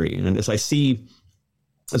country. And as I see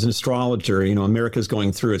as an astrologer, America's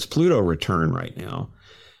going through its Pluto return right now.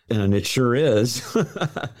 And it sure is.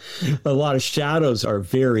 A lot of shadows are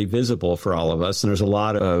very visible for all of us. And there's a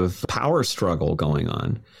lot of power struggle going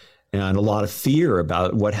on and a lot of fear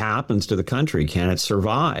about what happens to the country. Can it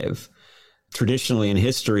survive? traditionally in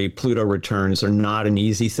history, Pluto returns are not an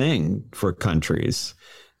easy thing for countries.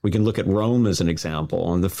 We can look at Rome as an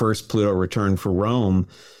example. And the first Pluto return for Rome,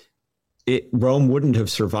 Rome wouldn't have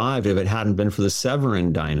survived if it hadn't been for the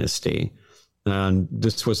Severan dynasty. And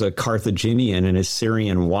this was a Carthaginian and his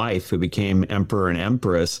Syrian wife who became emperor and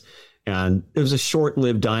empress. And it was a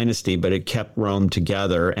short-lived dynasty, but it kept Rome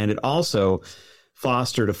together. And it also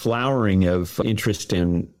fostered a flowering of interest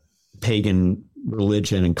in pagan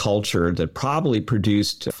religion and culture that probably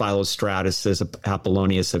produced Philostratus as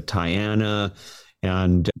Apollonius of Tyana,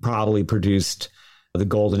 and probably produced the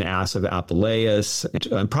Golden Ass of Apuleius,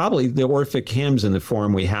 and probably the Orphic hymns in the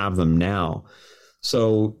form we have them now.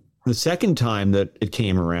 So the second time that it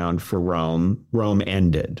came around for Rome, Rome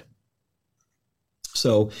ended.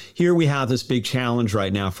 So here we have this big challenge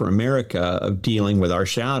right now for America of dealing with our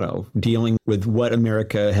shadow, dealing with what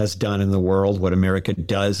America has done in the world, what America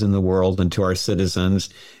does in the world and to our citizens,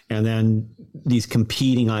 and then these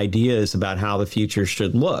competing ideas about how the future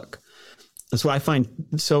should look. That's what I find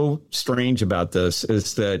so strange about this,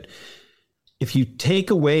 is that if you take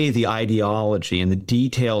away the ideology and the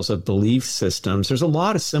details of belief systems, there's a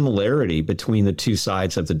lot of similarity between the two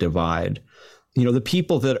sides of the divide. You know, the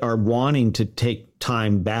people that are wanting to take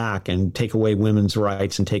time back and take away women's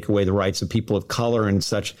rights and take away the rights of people of color and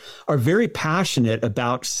such are very passionate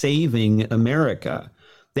about saving America.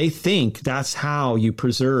 They think that's how you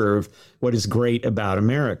preserve what is great about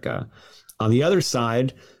America. On the other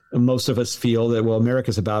side, most of us feel that, well,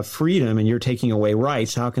 America's about freedom and you're taking away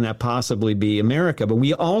rights. How can that possibly be America? But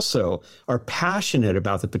we also are passionate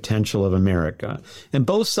about the potential of America. And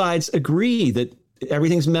both sides agree that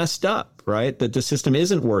everything's messed up, right? That the system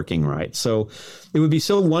isn't working right. So it would be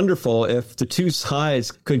so wonderful if the two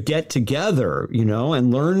sides could get together, you know,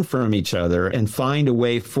 and learn from each other and find a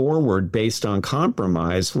way forward based on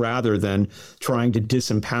compromise rather than trying to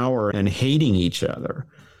disempower and hating each other.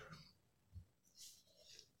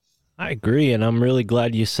 I agree, and I'm really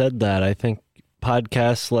glad you said that. I think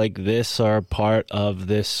podcasts like this are part of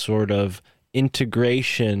this sort of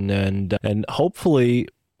integration, and hopefully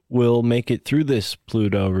we'll make it through this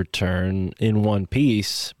Pluto return in one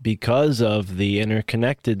piece because of the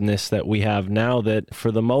interconnectedness that we have now, that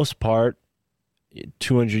for the most part,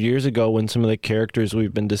 200 years ago, when some of the characters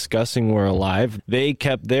we've been discussing were alive, they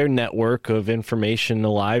kept their network of information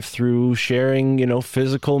alive through sharing, you know,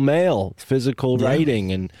 physical mail, physical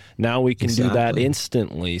writing, and now we can do that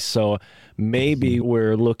instantly. So maybe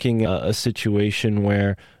we're looking at a situation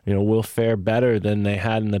where, you know, we'll fare better than they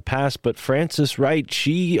had in the past. But Frances Wright,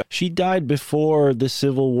 she died before the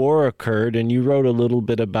Civil War occurred, and you wrote a little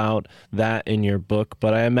bit about that in your book.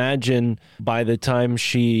 But I imagine by the time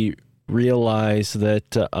she realized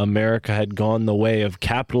that America had gone the way of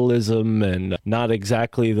capitalism and not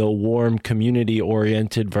exactly the warm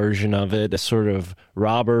community-oriented version of it, a sort of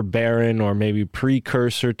robber baron or maybe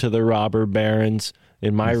precursor to the robber barons.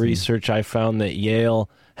 In my research, I found that Yale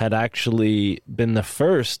had actually been the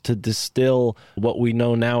first to distill what we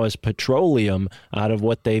know now as petroleum out of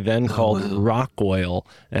what they then called rock oil.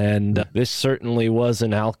 And this certainly was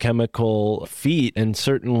an alchemical feat and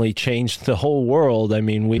certainly changed the whole world. I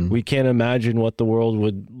mean, we can't imagine what the world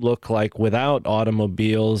would look like without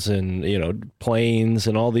automobiles and, you know, planes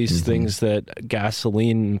and all these things that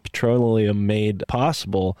gasoline and petroleum made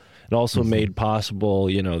possible. It also made possible,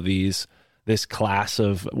 you know, this class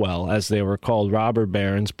of, well, as they were called, robber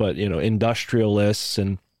barons, but, you know, industrialists.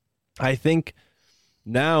 And I think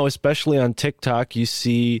now, especially on TikTok, you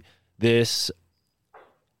see this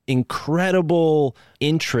incredible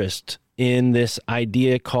interest in this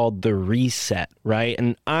idea called the reset, right?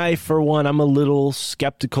 And I, for one, I'm a little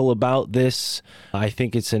skeptical about this. I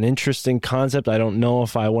think it's an interesting concept. I don't know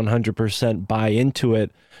if I 100% buy into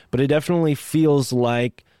it, but it definitely feels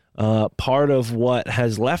like part of what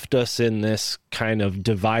has left us in this kind of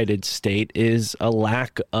divided state is a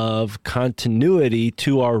lack of continuity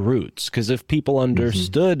to our roots. Because if people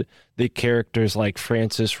understood the characters like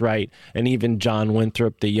Frances Wright and even John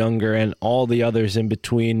Winthrop the Younger and all the others in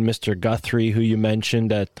between, Mr. Guthrie, who you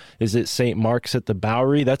mentioned at, is it St. Mark's at the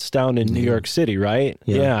Bowery? That's down in New York City, right?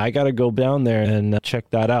 Yeah, I got to go down there and check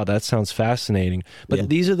that out. That sounds fascinating. But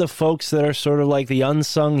these are the folks that are sort of like the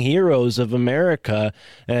unsung heroes of America.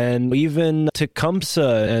 And even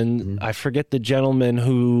Tecumseh, and I forget the gentleman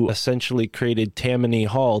who essentially created Tammany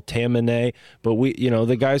Hall, Tammany, but we, you know,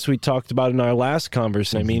 the guys we talked about in our last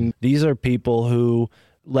conversation, I mean, these are people who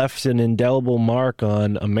left an indelible mark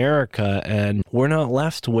on America, and we're not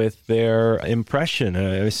left with their impression.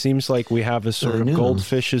 It seems like we have a sort of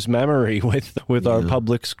goldfish's memory with our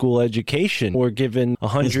public school education. We're given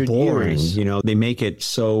 100 years. You know, they make it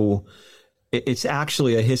so it's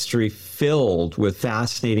actually a history filled with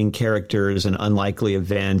fascinating characters and unlikely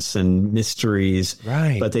events and mysteries.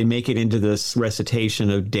 Right. But they make it into this recitation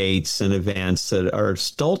of dates and events that are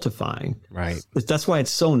stultifying. Right. That's why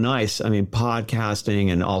it's so nice. I mean,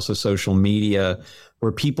 podcasting and also social media,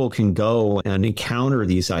 where people can go and encounter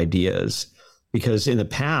these ideas. Because in the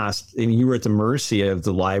past, I mean, you were at the mercy of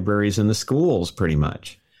the libraries and the schools pretty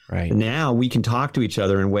much. Right. And now we can talk to each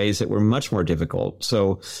other in ways that were much more difficult.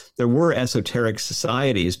 So there were esoteric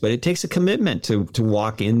societies, but it takes a commitment to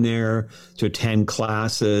walk in there, to attend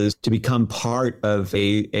classes, to become part of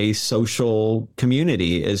a social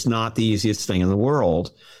community is not the easiest thing in the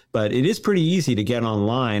world. But it is pretty easy to get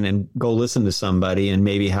online and go listen to somebody and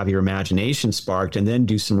maybe have your imagination sparked and then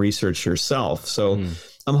do some research yourself. So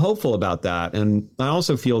I'm hopeful about that. And I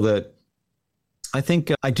also feel that I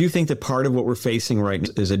do think that part of what we're facing right now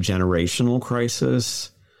is a generational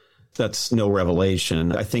crisis. That's no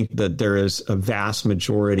revelation. I think that there is a vast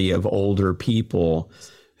majority of older people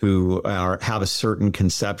who have a certain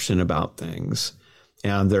conception about things.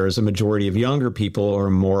 And there is a majority of younger people who are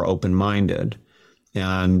more open-minded.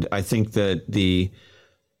 And I think that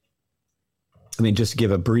just to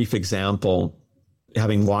give a brief example,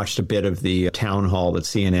 having watched a bit of the town hall that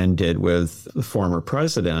CNN did with the former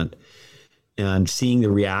president, and seeing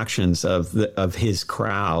the reactions of his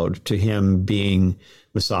crowd to him being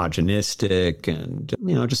misogynistic and,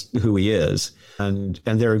 just who he is, and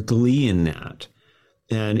their glee in that.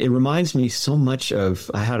 And it reminds me so much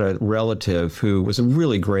of, I had a relative who was a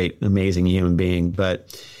really great, amazing human being,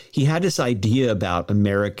 but he had this idea about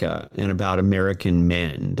America and about American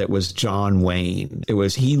men that was John Wayne.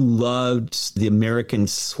 He loved the American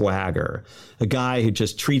swagger, a guy who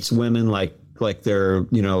just treats women like they're,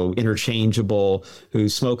 interchangeable,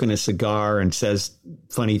 who's smoking a cigar and says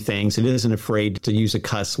funny things and isn't afraid to use a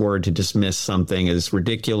cuss word to dismiss something as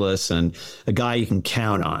ridiculous, and a guy you can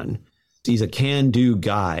count on. He's a can-do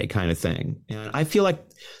guy kind of thing. And I feel like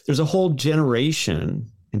there's a whole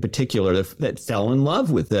generation in particular that fell in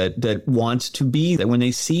love with that wants to be that. When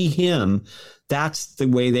they see him, that's the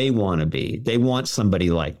way they want to be. They want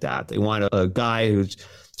somebody like that. They want a guy who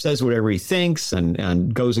says whatever he thinks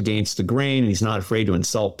and goes against the grain, and he's not afraid to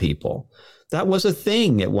insult people. That was a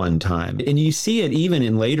thing at one time. And you see it even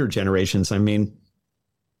in later generations. I mean,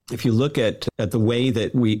 if you look at the way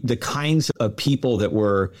that the kinds of people that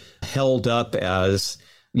were held up as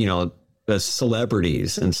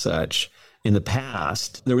celebrities and such in the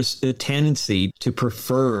past, there was a tendency to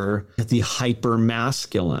prefer the hyper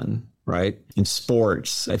masculine, right? In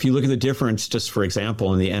sports. If you look at the difference, just for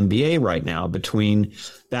example, in the NBA right now between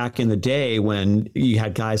back in the day when you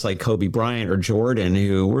had guys like Kobe Bryant or Jordan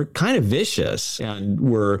who were kind of vicious and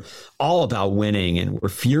were all about winning and were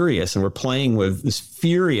furious and were playing with this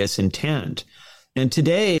furious intent. And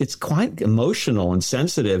today it's quite emotional and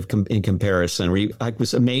sensitive in comparison. I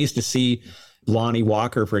was amazed to see Lonnie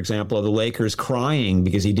Walker, for example, of the Lakers crying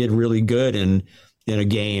because he did really good in a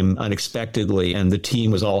game unexpectedly, and the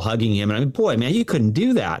team was all hugging him. And I mean, boy, man, you couldn't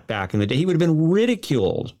do that back in the day. He would have been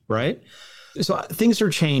ridiculed, right? So things are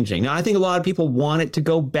changing. Now, I think a lot of people want it to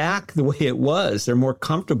go back the way it was. They're more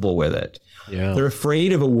comfortable with it. Yeah. They're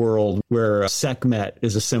afraid of a world where Sekhmet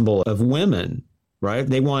is a symbol of women, right?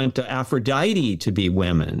 They want Aphrodite to be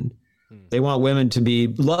women. They want women to be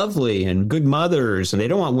lovely and good mothers, and they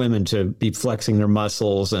don't want women to be flexing their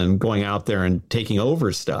muscles and going out there and taking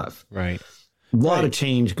over stuff. Right. A lot of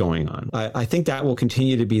change going on. I think that will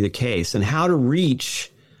continue to be the case. And how to reach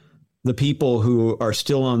the people who are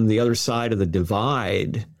still on the other side of the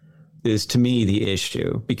divide is, to me, the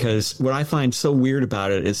issue. Because what I find so weird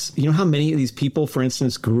about it is, how many of these people, for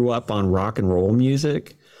instance, grew up on rock and roll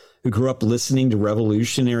music, who grew up listening to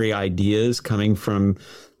revolutionary ideas coming from,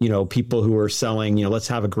 people who are selling, let's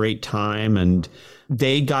have a great time. And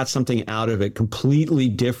they got something out of it completely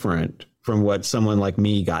different from what someone like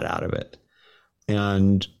me got out of it.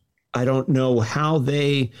 And I don't know how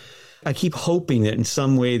I keep hoping that in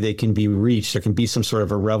some way they can be reached. There can be some sort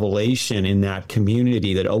of a revelation in that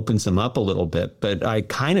community that opens them up a little bit. But I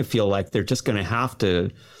kind of feel like they're just going to have to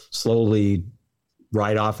slowly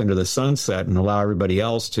ride off into the sunset and allow everybody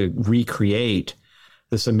else to recreate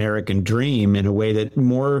this American dream in a way that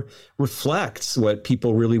more reflects what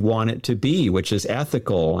people really want it to be, which is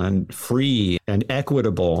ethical and free and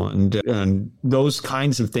equitable. And those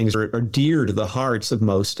kinds of things are dear to the hearts of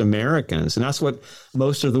most Americans. And that's what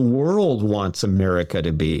most of the world wants America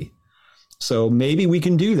to be. So maybe we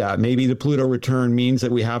can do that. Maybe the Pluto return means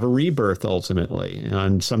that we have a rebirth ultimately.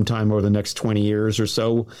 And sometime over the next 20 years or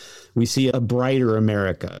so, we see a brighter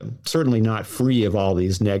America, certainly not free of all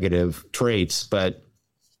these negative traits, but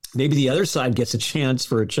maybe the other side gets a chance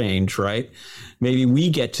for a change, right? Maybe we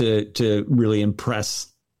get to really impress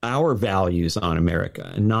our values on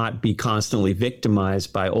America and not be constantly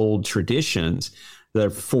victimized by old traditions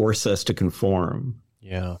that force us to conform.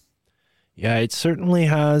 Yeah. Yeah, it certainly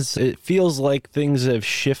has. It feels like things have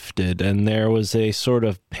shifted, and there was a sort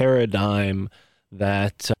of paradigm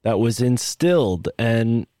that was instilled,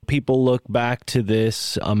 and people look back to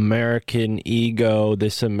this American ego,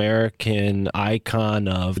 this American icon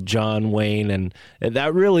of John Wayne, and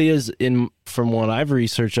that really is, from what I've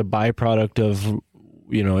researched, a byproduct of,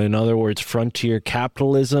 in other words, frontier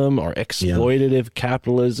capitalism or exploitative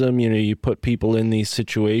capitalism. You put people in these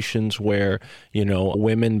situations where,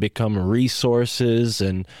 women become resources,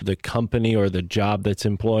 and the company or the job that's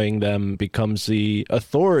employing them becomes the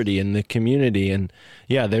authority in the community. And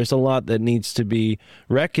yeah, there's a lot that needs to be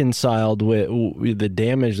reconciled with the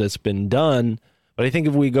damage that's been done. But I think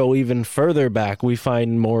if we go even further back, we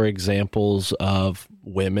find more examples of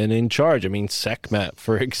women in charge. I mean, Sekhmet,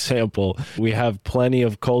 for example. We have plenty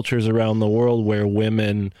of cultures around the world where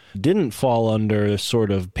women didn't fall under a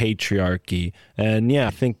sort of patriarchy. And yeah,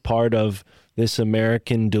 I think part of this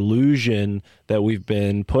American delusion that we've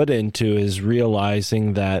been put into is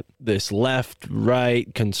realizing that this left,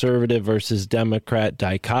 right, conservative versus Democrat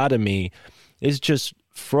dichotomy is just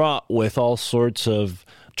fraught with all sorts of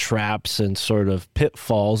traps and sort of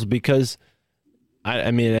pitfalls, because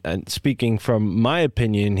I mean, speaking from my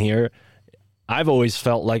opinion here, I've always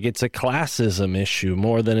felt like it's a classism issue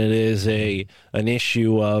more than it is an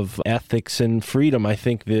issue of ethics and freedom. I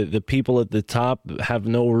think the people at the top have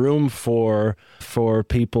no room for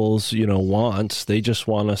people's, wants. They just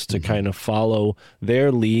want us to kind of follow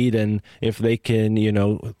their lead, and if they can,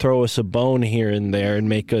 throw us a bone here and there and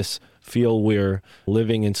make us feel we're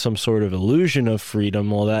living in some sort of illusion of freedom,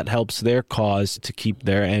 well, that helps their cause to keep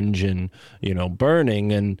their engine,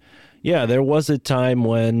 burning. And yeah, there was a time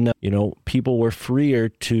when, people were freer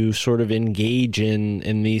to sort of engage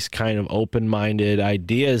in these kind of open-minded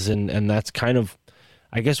ideas. And that's kind of,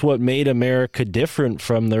 I guess, what made America different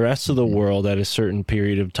from the rest of the world at a certain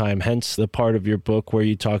period of time. Hence the part of your book where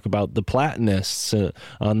you talk about the Platonists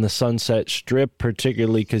on the Sunset Strip,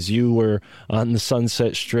 particularly because you were on the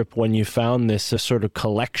Sunset Strip when you found this sort of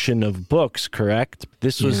collection of books, correct?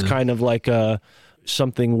 This was kind of like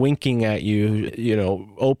something winking at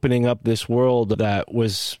you, opening up this world that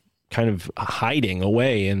was kind of hiding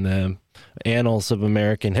away in the annals of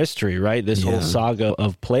American history, right? This whole saga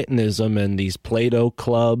of Platonism and these Plato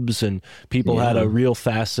clubs, and people had a real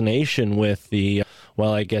fascination with the,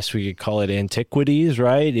 well, I guess we could call it antiquities,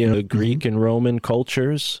 right? The Greek and Roman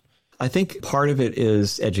cultures. I think part of it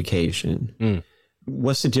is education.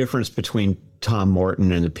 What's the difference between Tom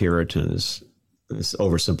Morton and the Puritans? It's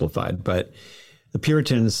oversimplified, but the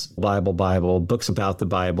Puritans, Bible, books about the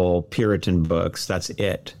Bible, Puritan books, that's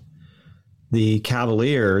it. The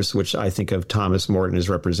Cavaliers, which I think of Thomas Morton as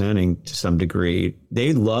representing to some degree,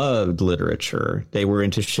 they loved literature. They were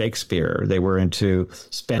into Shakespeare. They were into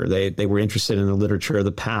Spenser. They were interested in the literature of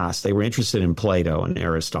the past. They were interested in Plato and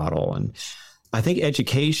Aristotle. And I think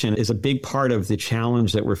education is a big part of the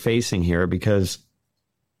challenge that we're facing here, because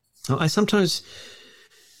I think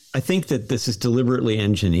that this is deliberately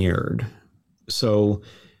engineered. So,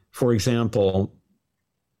 for example,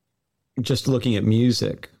 just looking at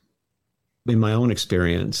music, in my own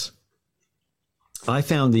experience, I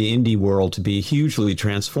found the indie world to be hugely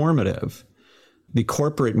transformative. The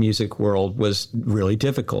corporate music world was really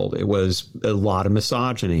difficult. It was a lot of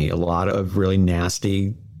misogyny, a lot of really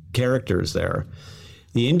nasty characters there.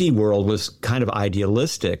 The indie world was kind of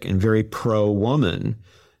idealistic and very pro-woman,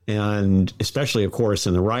 and especially, of course,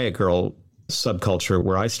 in the Riot Girl subculture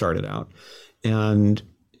where I started out. And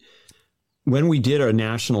when we did our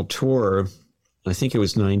national tour, I think it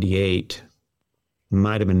was 98,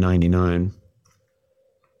 might have been 99,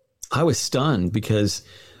 I was stunned because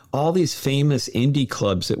all these famous indie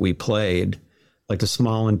clubs that we played, like the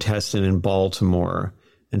Small Intestine in Baltimore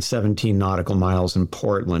and 17 Nautical Miles in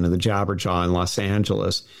Portland and the Jabberjaw in Los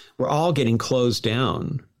Angeles, were all getting closed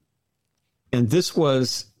down. And this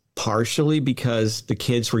was partially because the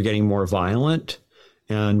kids were getting more violent,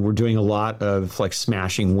 and we're doing a lot of like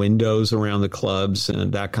smashing windows around the clubs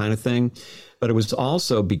and that kind of thing. But it was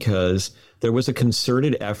also because there was a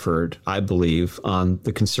concerted effort, I believe, on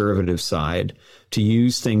the conservative side to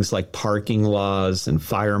use things like parking laws and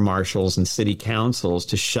fire marshals and city councils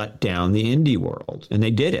to shut down the indie world. And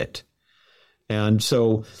they did it. And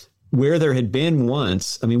so where there had been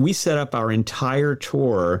once, I mean, we set up our entire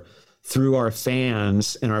tour through our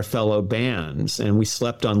fans and our fellow bands, and we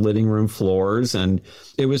slept on living room floors, and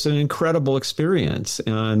it was an incredible experience.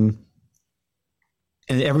 And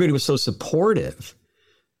and everybody was so supportive.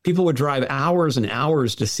 People would drive hours and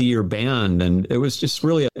hours to see your band, and it was just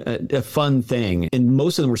really a fun thing. And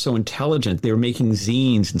most of them were so intelligent. They were making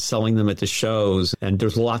zines and selling them at the shows, and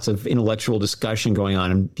there's lots of intellectual discussion going on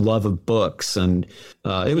and love of books, and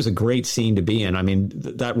it was a great scene to be in. I mean,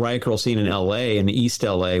 that riot girl scene in LA, in East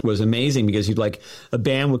LA, was amazing because you'd like, a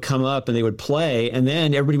band would come up and they would play, and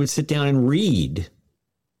then everybody would sit down and read.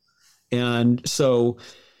 And so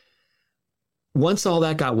once all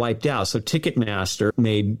that got wiped out, so Ticketmaster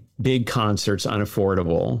made big concerts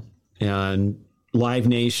unaffordable, and Live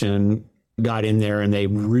Nation got in there and they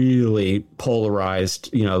really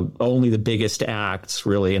polarized, only the biggest acts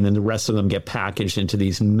really, and then the rest of them get packaged into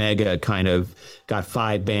these mega kind of got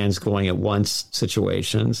 5 bands going at once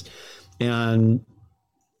situations. And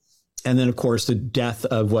then, of course, the death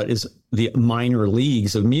of what is the minor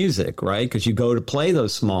leagues of music, right? Because you go to play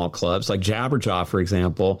those small clubs, like Jabberjaw, for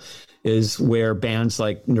example, is where bands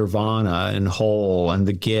like Nirvana and Hole and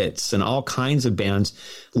the Gits and all kinds of bands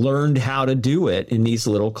learned how to do it in these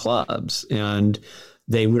little clubs. And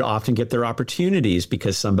they would often get their opportunities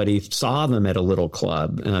because somebody saw them at a little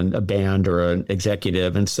club, and a band or an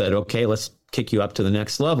executive, and said, okay, let's kick you up to the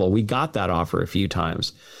next level. We got that offer a few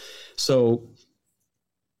times. So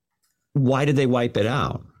why did they wipe it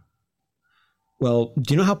out? Well,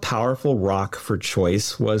 do you know how powerful Rock for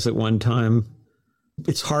Choice was at one time?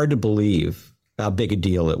 It's hard to believe how big a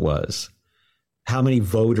deal it was, how many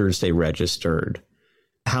voters they registered,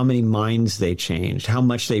 how many minds they changed, how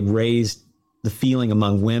much they raised the feeling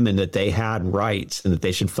among women that they had rights and that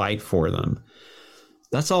they should fight for them.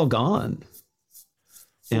 That's all gone.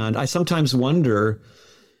 And I sometimes wonder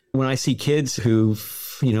when I see kids who,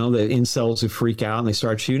 the incels who freak out and they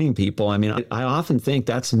start shooting people. I mean, I often think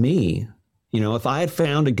that's me. If I had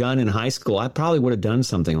found a gun in high school, I probably would have done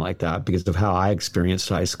something like that because of how I experienced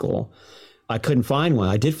high school. I couldn't find one.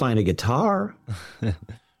 I did find a guitar. Right.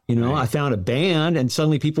 I found a band, and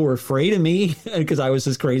suddenly people were afraid of me because I was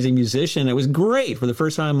this crazy musician. It was great. For the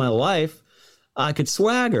first time in my life, I could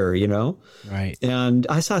swagger, Right. And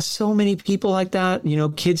I saw so many people like that,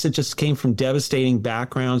 kids that just came from devastating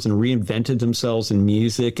backgrounds and reinvented themselves in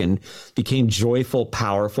music and became joyful,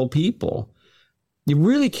 powerful people. You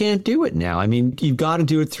really can't do it now. I mean, you've got to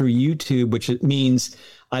do it through YouTube, which it means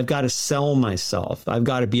I've got to sell myself. I've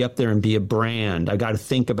got to be up there and be a brand. I got to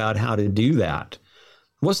think about how to do that.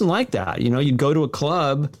 It wasn't like that. You'd go to a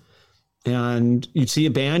club and you'd see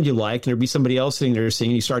a band you liked, and there'd be somebody else sitting there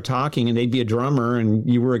singing. You start talking, and they'd be a drummer, and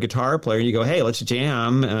you were a guitar player. And you go, hey, let's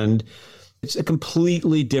jam. And it's a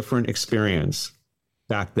completely different experience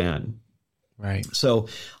back then. Right. So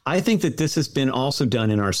I think that this has been also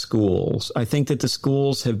done in our schools. I think that the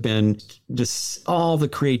schools have been just, all the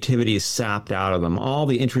creativity is sapped out of them, all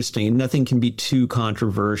the interesting, nothing can be too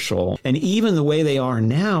controversial. And even the way they are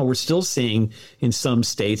now, we're still seeing in some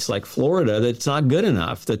states like Florida that it's not good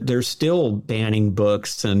enough, that they're still banning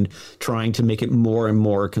books and trying to make it more and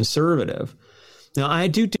more conservative. Now, I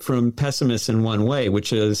do from pessimist in one way,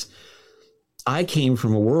 which is I came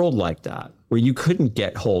from a world like that, where you couldn't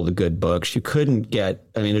get hold of good books. You couldn't get,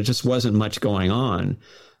 it just wasn't much going on.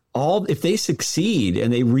 If they succeed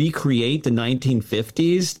and they recreate the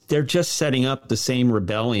 1950s, they're just setting up the same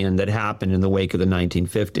rebellion that happened in the wake of the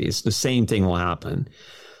 1950s. The same thing will happen.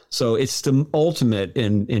 So it's the ultimate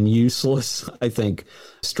in useless, I think,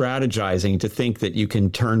 strategizing to think that you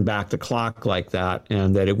can turn back the clock like that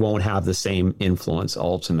and that it won't have the same influence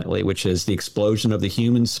ultimately, which is the explosion of the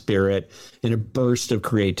human spirit in a burst of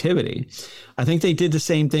creativity. I think they did the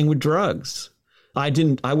same thing with drugs. I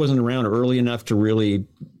wasn't around early enough to really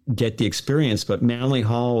get the experience, but Manly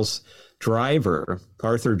Hall's driver,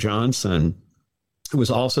 Arthur Johnson, who was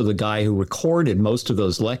also the guy who recorded most of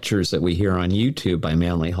those lectures that we hear on YouTube by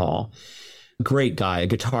Manly Hall. Great guy, a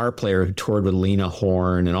guitar player who toured with Lena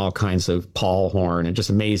Horne and all kinds of Paul Horn, and just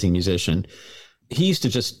amazing musician. He used to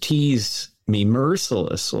just tease me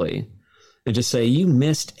mercilessly and just say, you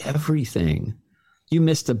missed everything. You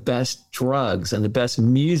missed the best drugs and the best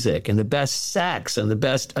music and the best sex and the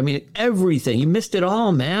best, everything. You missed it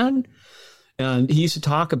all, man. And he used to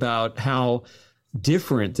talk about how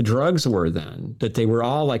different the drugs were then, that they were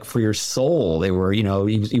all like for your soul. They were,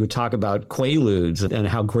 he would talk about Quaaludes and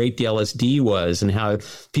how great the LSD was and how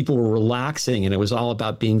people were relaxing and it was all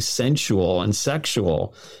about being sensual and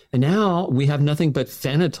sexual. And now we have nothing but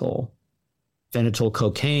phenyl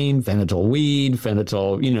cocaine, phenyl weed,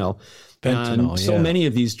 fentanyl, and so many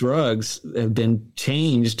of these drugs have been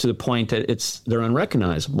changed to the point that they're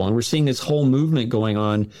unrecognizable. And we're seeing this whole movement going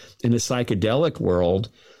on in the psychedelic world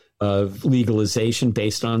of legalization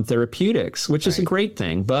based on therapeutics, which is a great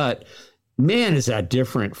thing. But man, is that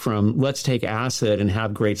different from let's take acid and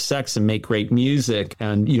have great sex and make great music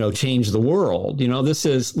and, change the world. This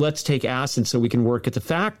is let's take acid so we can work at the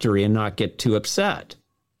factory and not get too upset.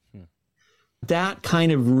 That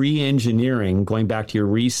kind of re-engineering, going back to your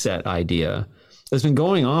reset idea, has been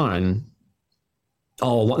going on.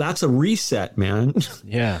 Oh, that's a reset, man.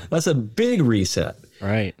 Yeah. That's a big reset.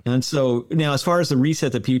 Right. And so now, as far as the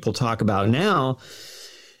reset that people talk about now,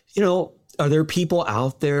 are there people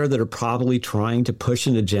out there that are probably trying to push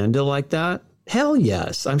an agenda like that? Hell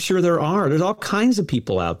yes. I'm sure there are. There's all kinds of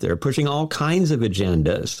people out there pushing all kinds of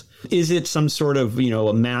agendas. Is it some sort of,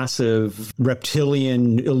 a massive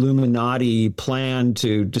reptilian Illuminati plan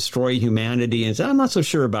to destroy humanity? And I'm not so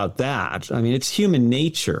sure about that. I mean, it's human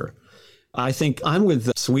nature. I think I'm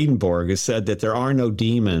with Swedenborg, who said that there are no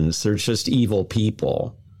demons. There's just evil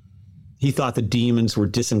people. He thought the demons were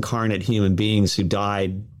disincarnate human beings who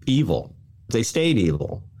died evil. They stayed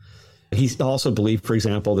evil. He also believed, for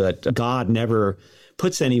example, that God never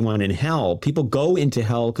puts anyone in hell. People go into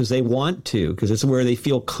hell because they want to, because it's where they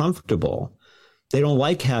feel comfortable. They don't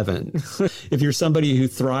like heaven. If you're somebody who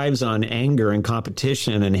thrives on anger and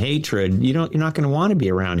competition and hatred, you're not going to want to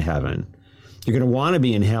be around heaven. You're going to want to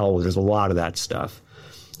be in hell where there's a lot of that stuff.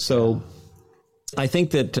 So I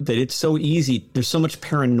think that it's so easy. There's so much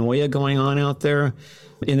paranoia going on out there.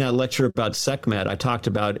 In that lecture about Sekhmet, I talked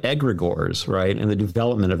about egregores, right, and the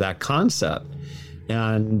development of that concept.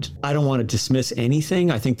 And I don't want to dismiss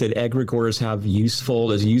anything. I think that egregores have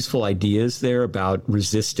useful ideas there about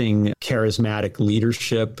resisting charismatic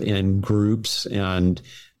leadership in groups and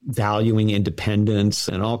valuing independence,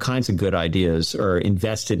 and all kinds of good ideas are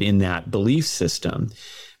invested in that belief system.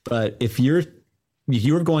 But if you're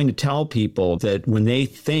going to tell people that when they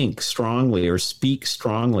think strongly or speak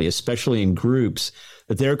strongly, especially in groups,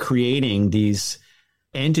 that they're creating these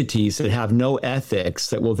entities that have no ethics,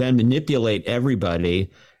 that will then manipulate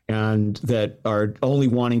everybody and that are only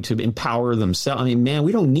wanting to empower themselves. I mean, man,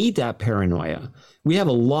 we don't need that paranoia. We have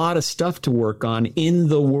a lot of stuff to work on in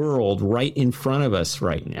the world right in front of us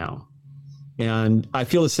right now. And I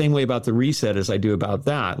feel the same way about the reset as I do about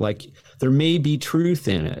that. Like, there may be truth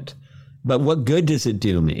in it, but what good does it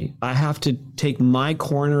do me? I have to take my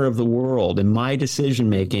corner of the world and my decision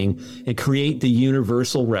making and create the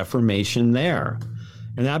universal reformation there.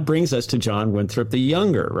 And that brings us to John Winthrop the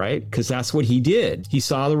Younger, right? Because that's what he did. He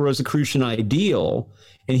saw the Rosicrucian ideal,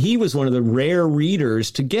 and he was one of the rare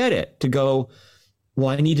readers to get it, to go, well,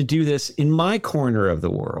 I need to do this in my corner of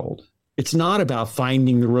the world. It's not about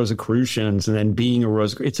finding the Rosicrucians and then being a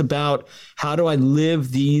Rosicrucian. It's about, how do I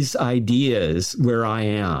live these ideas where I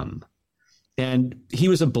am? And he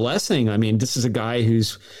was a blessing. I mean, this is a guy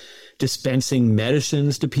who's dispensing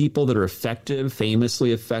medicines to people that are effective,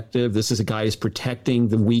 famously effective. This is a guy who's protecting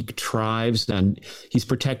the weak tribes, and he's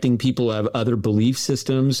protecting people who have other belief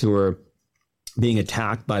systems who are being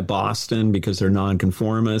attacked by Boston because they're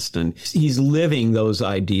nonconformist, and he's living those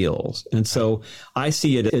ideals. And so I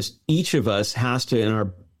see it as each of us has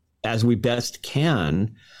to, as we best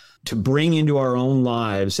can, to bring into our own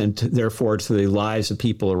lives and therefore to the lives of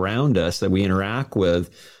people around us that we interact with,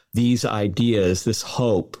 these ideas, this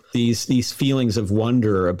hope, these feelings of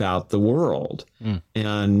wonder about the world.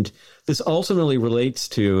 And this ultimately relates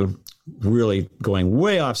to, really going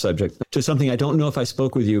way off subject, to something I don't know if I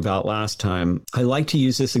spoke with you about last time. I like to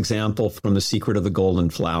use this example from The Secret of the Golden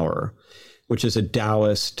Flower, which is a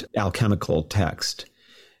Taoist alchemical text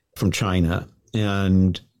from China.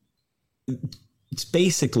 And it's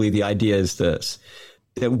basically, the idea is this,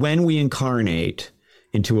 that when we incarnate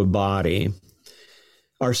into a body,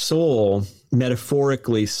 our soul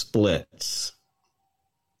metaphorically splits.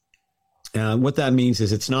 And what that means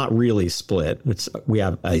is it's not really split. We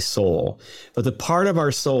have a soul. But the part of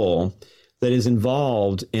our soul that is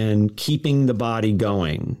involved in keeping the body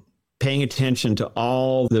going, paying attention to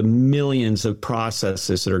all the millions of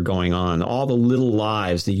processes that are going on, all the little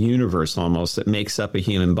lives, the universe almost that makes up a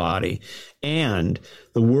human body, and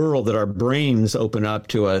the world that our brains open up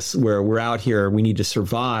to us, where we're out here, we need to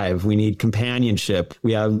survive, we need companionship,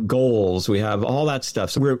 we have goals, we have all that stuff.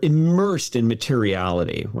 So we're immersed in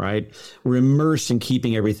materiality, right? We're immersed in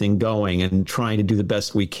keeping everything going and trying to do the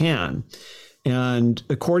best we can. And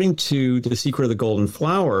according to The Secret of the Golden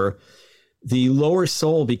Flower, the lower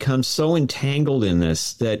soul becomes so entangled in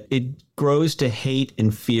this that it grows to hate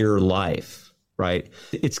and fear life, right?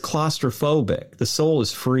 It's claustrophobic. The soul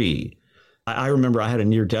is free. I remember I had a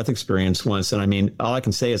near-death experience once, and I mean, all I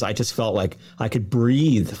can say is I just felt like I could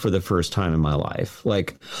breathe for the first time in my life.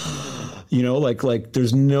 Like, you know, like there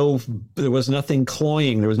was nothing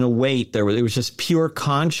cloying, there was no weight, it was just pure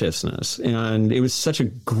consciousness, and it was such a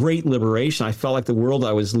great liberation. I felt like the world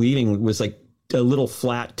I was leaving was like a little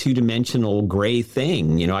flat, two-dimensional gray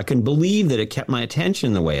thing. You know, I couldn't believe that it kept my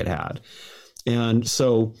attention the way it had. And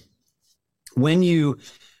so when you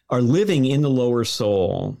are living in the lower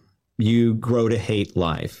soul, you grow to hate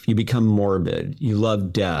life. You become morbid. You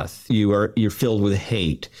love death. You're filled with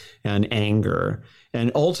hate and anger.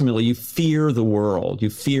 And ultimately, you fear the world. You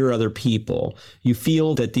fear other people. You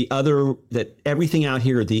feel that that everything out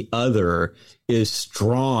here, the other, is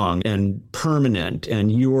strong and permanent,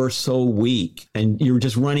 and you're so weak, and you're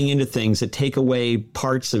just running into things that take away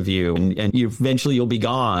parts of you, and eventually you'll be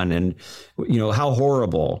gone. And, you know, how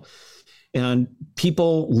horrible. And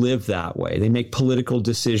people live that way. They make political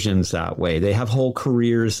decisions that way. They have whole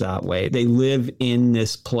careers that way. They live in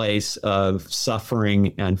this place of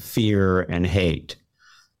suffering and fear and hate.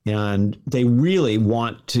 And they really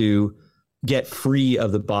want to get free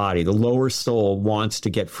of the body. The lower soul wants to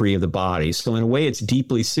get free of the body. So in a way, it's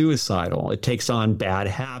deeply suicidal. It takes on bad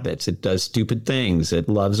habits. It does stupid things. It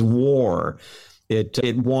loves war.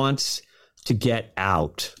 It wants to get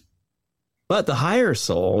out. But the higher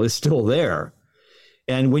soul is still there.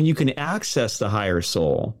 And when you can access the higher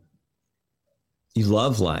soul, you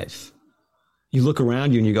love life. You look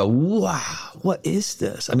around you and you go, wow, what is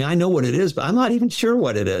this? I mean, I know what it is, but I'm not even sure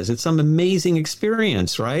what it is. It's some amazing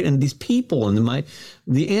experience, right? And these people and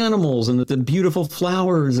the animals and the beautiful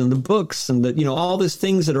flowers and the books and all these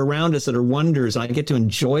things that are around us that are wonders. I get to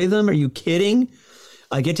enjoy them. Are you kidding?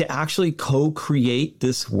 I get to actually co-create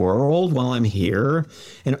this world while I'm here.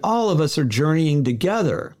 And all of us are journeying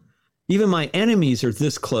together. Even my enemies are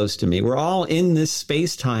this close to me. We're all in this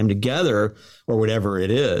space-time together, or whatever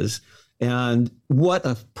it is. And what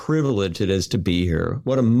a privilege it is to be here.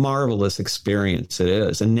 What a marvelous experience it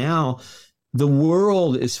is. And now the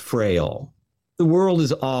world is frail. The world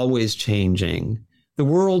is always changing. The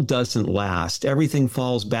world doesn't last. Everything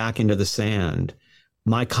falls back into the sand.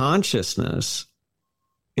 My consciousness,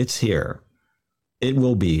 it's here. It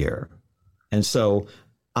will be here. And so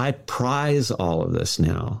I prize all of this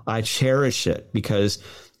now. I cherish it because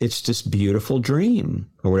it's this beautiful dream,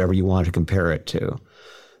 or whatever you want to compare it to.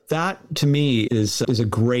 That, to me, is a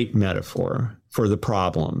great metaphor for the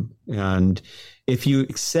problem. And if you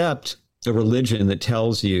accept a religion that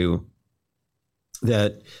tells you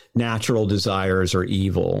that natural desires are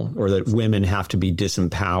evil, or that women have to be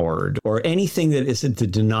disempowered, or anything that is the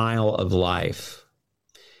denial of life,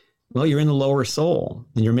 well, you're in the lower soul,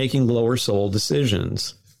 and you're making lower soul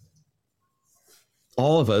decisions.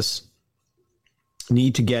 All of us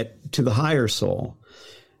need to get to the higher soul.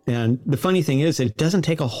 And the funny thing is, it doesn't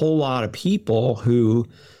take a whole lot of people who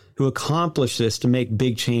accomplish this to make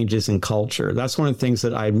big changes in culture. That's one of the things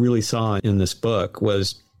that I really saw in this book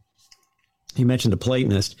was, he mentioned the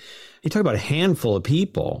Platonist. He talked about a handful of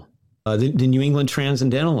people, the New England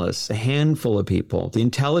Transcendentalists, a handful of people, the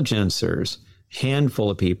intelligencers, handful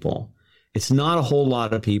of people. It's not a whole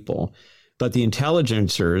lot of people, but the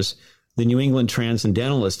intelligencers, the New England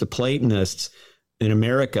Transcendentalists, the Platonists in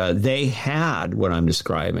America, they had what I'm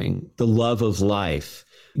describing, the love of life,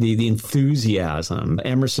 the enthusiasm.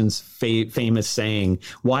 Emerson's famous saying,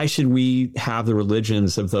 why should we have the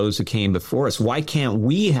religions of those who came before us? Why can't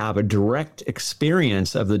we have a direct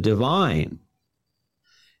experience of the divine?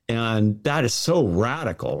 And that is so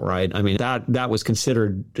radical, right? I mean, that was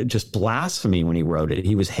considered just blasphemy when he wrote it.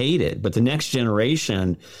 He was hated. But the next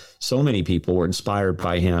generation, so many people were inspired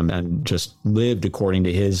by him and just lived according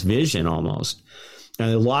to his vision almost. And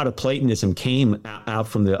a lot of Platonism came out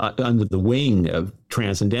from under the wing of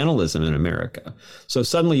Transcendentalism in America. So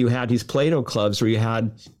suddenly you had these Plato clubs where you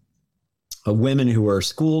had women who were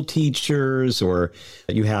school teachers, or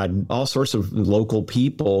you had all sorts of local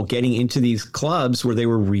people getting into these clubs where they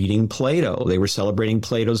were reading Plato. They were celebrating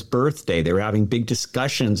Plato's birthday. They were having big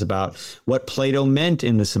discussions about what Plato meant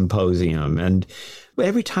in the symposium. And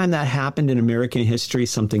every time that happened in American history,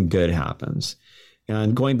 something good happens.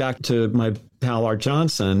 And going back to my pal Art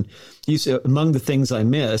Johnson, he said, among the things I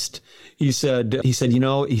missed, he said,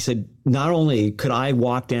 not only could I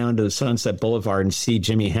walk down to Sunset Boulevard and see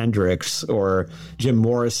Jimi Hendrix or Jim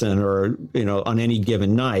Morrison or, on any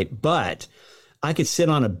given night, but I could sit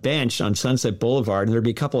on a bench on Sunset Boulevard and there'd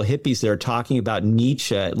be a couple of hippies there talking about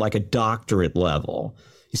Nietzsche at like a doctorate level.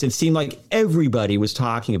 He said, it seemed like everybody was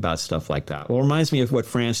talking about stuff like that. Well, it reminds me of what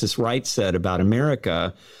Francis Wright said about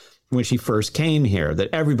America. when she first came here, that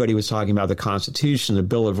everybody was talking about the Constitution, the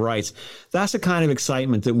Bill of Rights. That's the kind of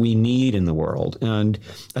excitement that we need in the world. And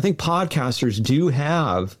I think podcasters do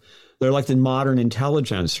have, they're like the modern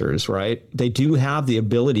intelligencers, right? They do have the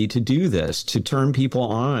ability to do this, to turn people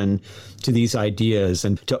on to these ideas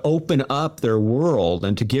and to open up their world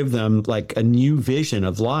and to give them like a new vision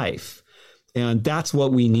of life. And that's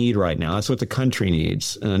what we need right now. That's what the country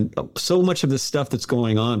needs. And so much of the stuff that's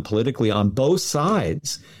going on politically on both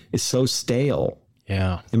sides is so stale.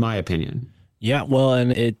 Yeah. In my opinion. Yeah, well,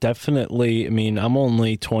 and it definitely, I mean, I'm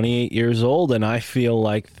only 28 years old, and I feel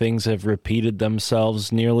like things have repeated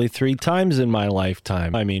themselves nearly 3 times in my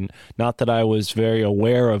lifetime. I mean, not that I was very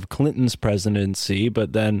aware of Clinton's presidency,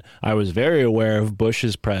 but then I was very aware of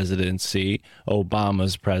Bush's presidency,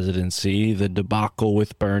 Obama's presidency, the debacle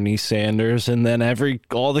with Bernie Sanders, and then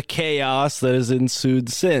all the chaos that has ensued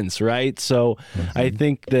since, right? So I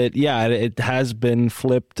think that, yeah, it has been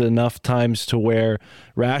flipped enough times to where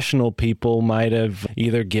rational people might have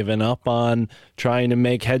either given up on trying to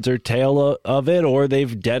make heads or tail of it, or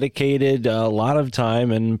they've dedicated a lot of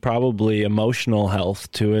time and probably emotional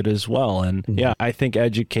health to it as well. And yeah, I think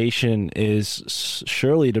education is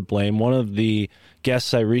surely to blame. One of the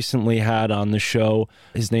guests I recently had on the show,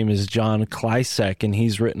 his name is John Klysek, and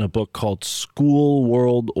he's written a book called School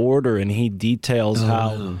World Order, and he details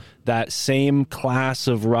how that same class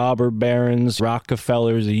of robber barons,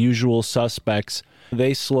 Rockefellers, the usual suspects,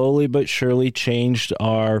 they slowly but surely changed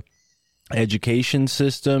our education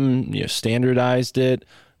system, standardized it,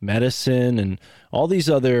 medicine, and all these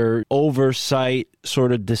other oversight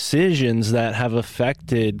sort of decisions that have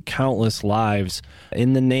affected countless lives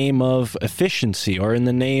in the name of efficiency or in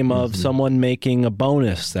the name of someone making a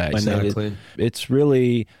bonus. Exactly. It's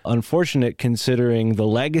really unfortunate considering the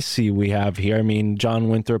legacy we have here. I mean, John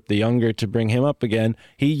Winthrop the Younger, to bring him up again,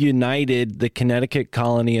 he united the Connecticut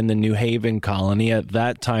colony and the New Haven colony. At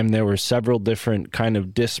that time, there were several different kind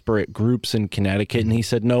of disparate groups in Connecticut, and he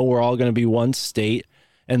said, no, we're all going to be one state.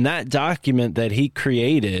 And that document that he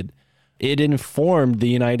created, it informed the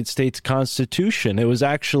United States Constitution. It was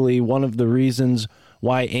actually one of the reasons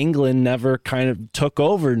why England never kind of took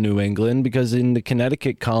over New England, because in the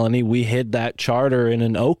Connecticut colony, we hid that charter in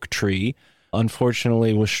an oak tree.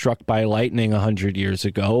 Unfortunately, was struck by lightning 100 years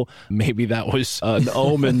ago. Maybe that was an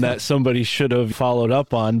omen that somebody should have followed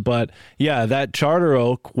up on. But yeah, that charter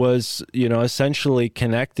oak was, essentially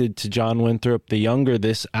connected to John Winthrop the Younger,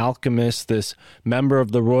 this alchemist, this member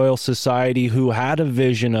of the Royal Society who had a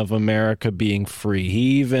vision of America being free.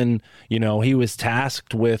 He even, he was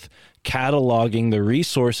tasked with cataloging the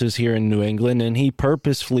resources here in New England, and he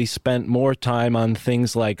purposefully spent more time on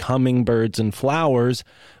things like hummingbirds and flowers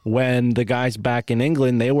when the guys back in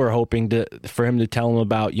England, they were hoping for him to tell them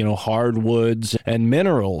about, hardwoods and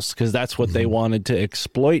minerals, because that's what they wanted to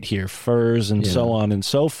exploit here, furs and so on and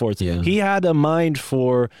so forth. Yeah. He had a mind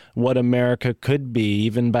for what America could be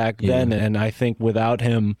even back then, and I think without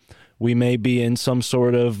him, we may be in some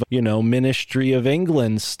sort of, Ministry of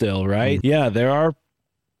England still, right? Yeah, there are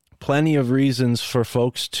plenty of reasons for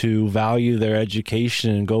folks to value their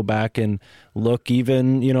education and go back and look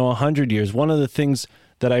even, 100 years. One of the things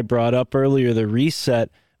that I brought up earlier, the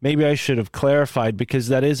reset, maybe I should have clarified, because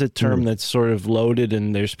that is a term that's sort of loaded,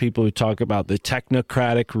 and there's people who talk about the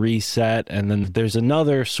technocratic reset, and then there's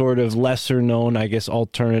another sort of lesser known, I guess,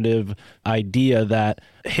 alternative idea that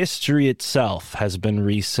history itself has been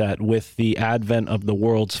reset with the advent of the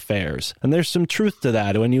World's Fairs. And there's some truth to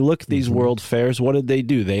that. When you look at these World Fairs, what did they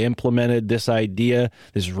do? They implemented this idea,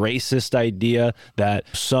 this racist idea, that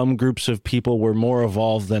some groups of people were more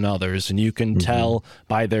evolved than others, and you can tell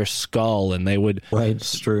by their skull, and they would... Right,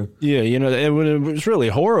 it's true. Yeah, it was really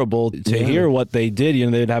horrible to hear what they did.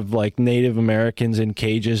 They'd have like Native Americans in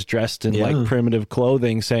cages dressed in like primitive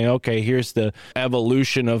clothing saying, okay, here's the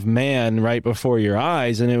evolution of man right before your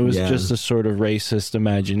eyes. And it was just a sort of racist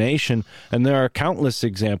imagination. And there are countless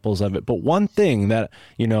examples of it. But one thing that,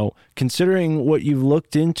 considering what you've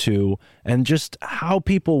looked into and just how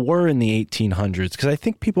people were in the 1800s, because I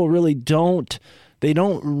think people really don't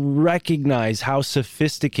recognize how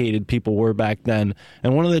sophisticated people were back then.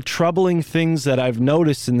 And one of the troubling things that I've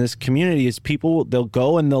noticed in this community is they'll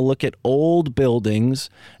go and they'll look at old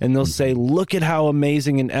buildings and they'll say, look at how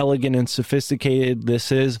amazing and elegant and sophisticated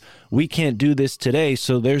this is. We can't do this today,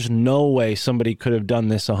 so there's no way somebody could have done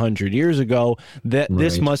this 100 years ago.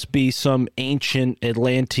 This must be some ancient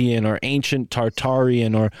Atlantean or ancient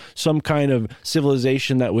Tartarian or some kind of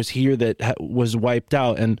civilization that was here that was wiped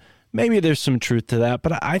out. And maybe there's some truth to that,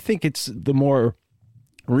 but I think it's the more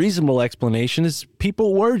reasonable explanation is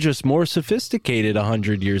people were just more sophisticated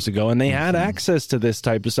 100 years ago, and they had access to this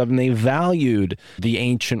type of stuff, and they valued the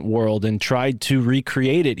ancient world and tried to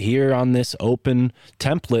recreate it here on this open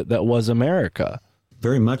template that was America.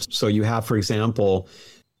 Very much so. You have, for example,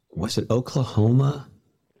 was it Oklahoma?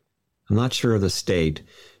 I'm not sure of the state,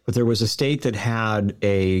 but there was a state that had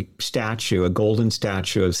a statue, a golden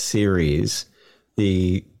statue of Ceres,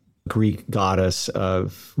 the Greek goddess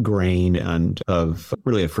of grain and of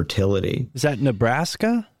really of fertility. Is that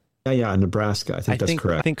Nebraska? Yeah, Nebraska. I think that's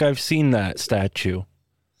correct. I think I've seen that statue.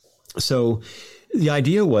 So the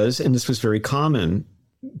idea was, and this was very common,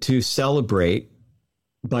 to celebrate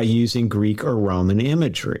by using Greek or Roman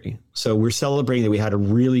imagery. So we're celebrating that we had a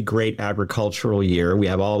really great agricultural year. We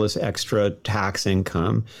have all this extra tax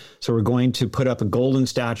income. So we're going to put up a golden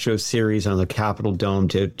statue of Ceres on the Capitol Dome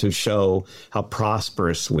to show how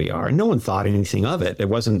prosperous we are. And no one thought anything of it. It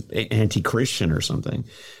wasn't anti-Christian or something.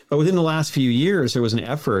 But within the last few years, there was an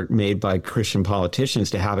effort made by Christian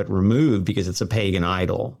politicians to have it removed because it's a pagan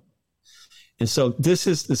idol. And so this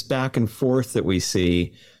is this back and forth that we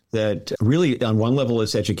see that really on one level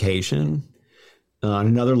is education. On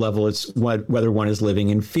another level, it's whether one is living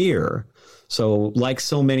in fear. So like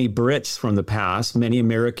so many Brits from the past, many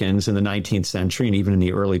Americans in the 19th century and even in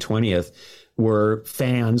the early 20th were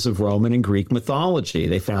fans of Roman and Greek mythology.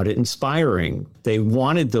 They found it inspiring. They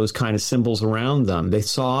wanted those kind of symbols around them. They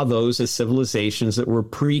saw those as civilizations that were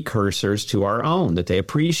precursors to our own, that they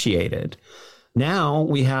appreciated. Now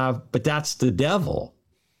we have, but that's the devil.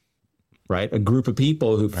 Right? A group of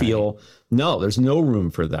people who feel, no, there's no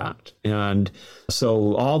room for that. And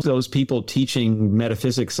so all those people teaching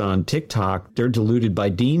metaphysics on TikTok, they're deluded by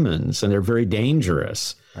demons and they're very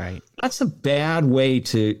dangerous. Right. That's a bad way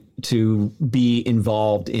to be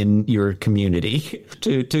involved in your community,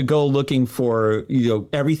 to go looking for,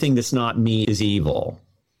 everything that's not me is evil.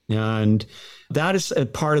 And that is a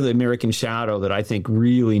part of the American shadow that I think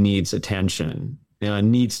really needs attention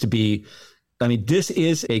and needs to be. I mean, this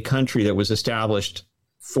is a country that was established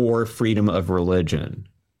for freedom of religion.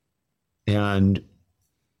 And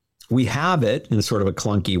we have it in sort of a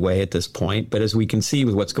clunky way at this point. But as we can see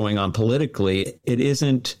with what's going on politically,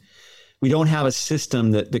 we don't have a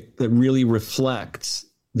system that really reflects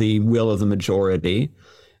the will of the majority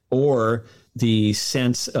or the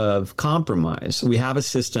sense of compromise. We have a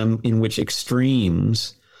system in which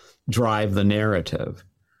extremes drive the narrative.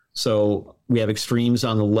 So we have extremes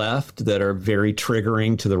on the left that are very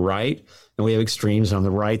triggering to the right, and we have extremes on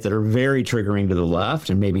the right that are very triggering to the left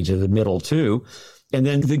and maybe to the middle too. And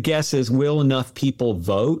then the guess is, will enough people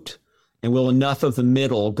vote and will enough of the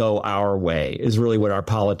middle go our way is really what our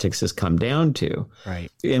politics has come down to.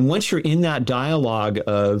 Right. And once you're in that dialogue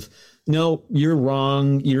of, no, you're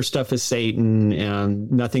wrong, your stuff is Satan,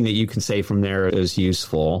 and nothing that you can say from there is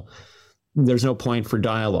useful, there's no point for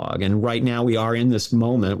dialogue. And right now we are in this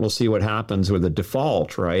moment. We'll see what happens with the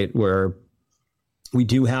default, right? Where we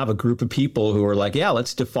do have a group of people who are like, yeah,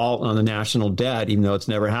 let's default on the national debt, even though it's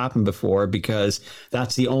never happened before, because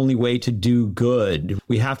that's the only way to do good.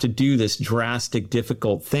 We have to do this drastic,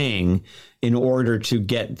 difficult thing in order to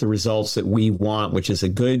get the results that we want, which is a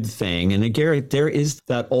good thing. And again, there is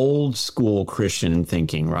that old school Christian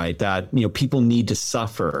thinking, right? That, people need to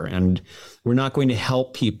suffer and we're not going to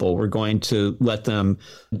help people. We're going to let them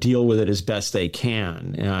deal with it as best they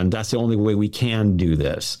can. And that's the only way we can do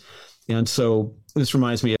this. And so this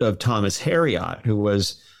reminds me of Thomas Harriot,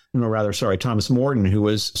 Thomas Morton, who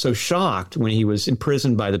was so shocked when he was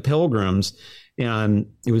imprisoned by the Pilgrims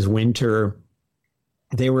and it was winter.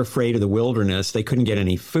 They were afraid of the wilderness. They couldn't get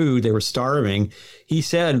any food. They were starving. He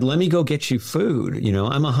said, let me go get you food.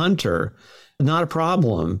 I'm a hunter. Not a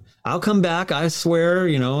problem. I'll come back, I swear,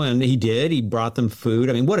 and he did. He brought them food.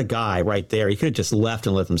 I mean, what a guy right there. He could have just left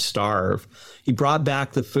and let them starve. He brought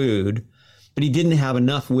back the food, but he didn't have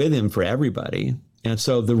enough with him for everybody. And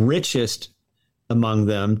so the richest among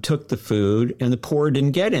them took the food and the poor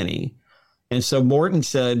didn't get any. And so Morton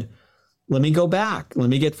said, let me go back. Let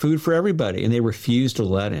me get food for everybody. And they refused to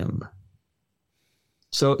let him.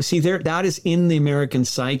 So see, that is in the American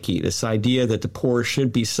psyche, this idea that the poor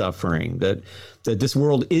should be suffering, that this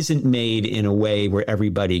world isn't made in a way where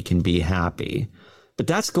everybody can be happy. But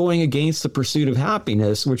that's going against the pursuit of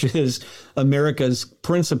happiness, which is America's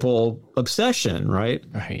principal obsession, right?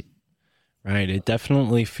 Right. It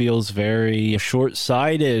definitely feels very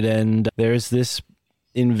short-sighted, and there's this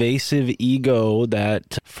invasive ego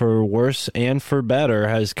that, for worse and for better,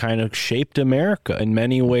 has kind of shaped America. In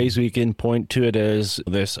many ways, we can point to it as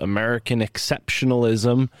this American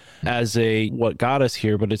exceptionalism as what got us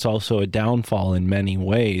here, but it's also a downfall in many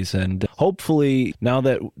ways. And hopefully now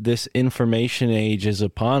that this information age is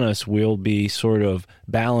upon us, we'll be sort of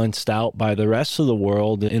balanced out by the rest of the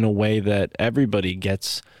world in a way that everybody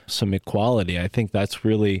gets some equality. I think that's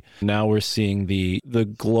really, now we're seeing the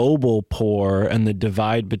global poor and the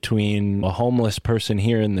divide between a homeless person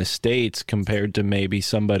here in the States compared to maybe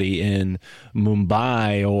somebody in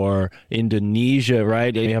Mumbai or Indonesia,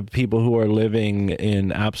 right? You have people who are living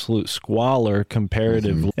in absolute squalor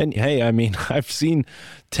comparatively. And hey, I mean, I've seen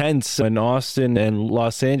tents in Austin and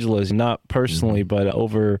Los Angeles, not personally, but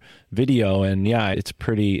over video. And yeah,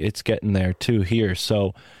 it's getting there too here.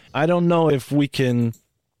 So I don't know if we can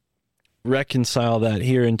reconcile that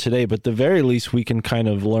here and today, but at the very least we can kind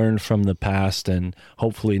of learn from the past and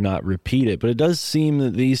hopefully not repeat it. But it does seem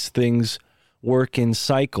that these things work in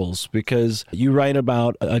cycles, because you write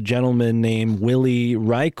about a gentleman named Willie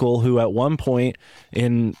Reichel, who at one point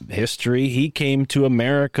in history, he came to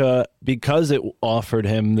America because it offered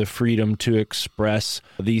him the freedom to express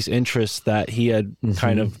these interests that he had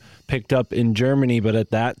kind of picked up in Germany, but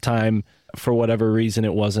at that time, for whatever reason,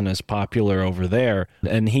 it wasn't as popular over there.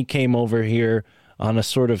 And he came over here on a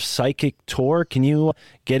sort of psychic tour. Can you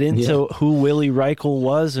get into who Willie Reichel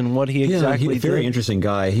was and what he exactly did? Very interesting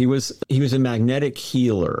guy. He was a magnetic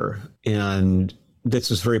healer, and this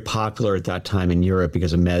was very popular at that time in Europe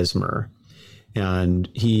because of Mesmer. And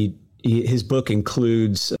his book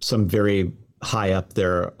includes some very high up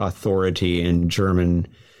there authority in German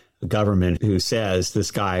government who says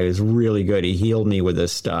this guy is really good. He healed me with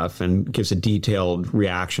this stuff, and gives a detailed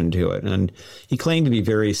reaction to it. And he claimed to be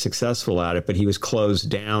very successful at it, but he was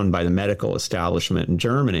closed down by the medical establishment in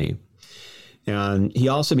Germany. And he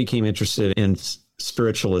also became interested in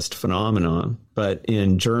spiritualist phenomena. But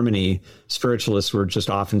in Germany, spiritualists were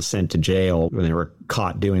just often sent to jail when they were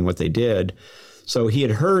caught doing what they did. So he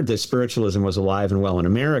had heard that spiritualism was alive and well in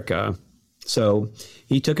America. So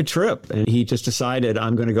he took a trip, and he just decided,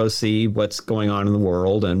 I'm going to go see what's going on in the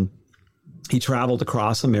world. And he traveled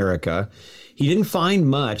across America. He didn't find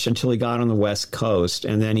much until he got on the West Coast.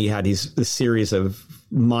 And then he had this series of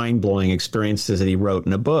mind-blowing experiences that he wrote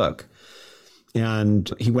in a book.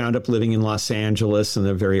 And he wound up living in Los Angeles in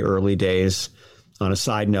the very early days. On a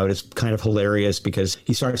side note, it's kind of hilarious because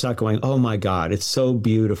he starts out going, oh my God, it's so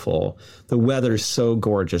beautiful. The weather's so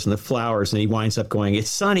gorgeous, and the flowers. And he winds up going, it's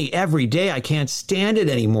sunny every day. I can't stand it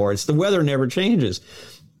anymore. The weather never changes.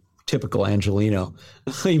 Typical Angelino,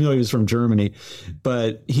 even though he was from Germany.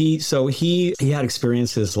 But he had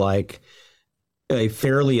experiences like a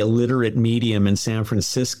fairly illiterate medium in San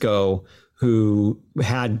Francisco who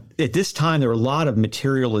had, at this time, there were a lot of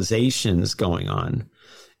materializations going on.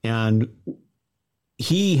 And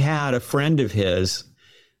he had a friend of his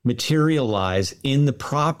materialize in the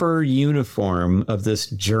proper uniform of this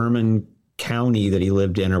German county that he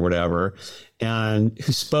lived in or whatever, and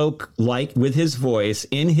who spoke like with his voice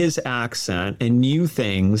in his accent and knew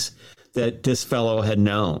things that this fellow had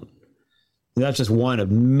known. That's just one of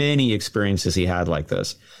many experiences he had like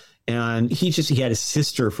this. And he had his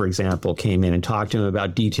sister, for example, came in and talked to him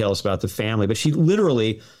about details about the family, but she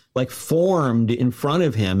literally formed in front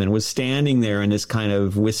of him and was standing there in this kind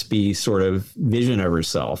of wispy sort of vision of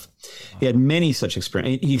herself. He had many such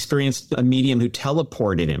experiences. He experienced a medium who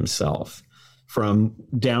teleported himself from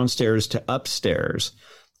downstairs to upstairs.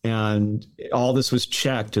 And all this was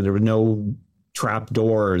checked, and there were no trap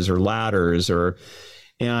doors or ladders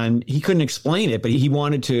and he couldn't explain it, but he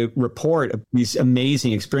wanted to report these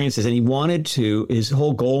amazing experiences. And his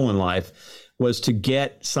whole goal in life was to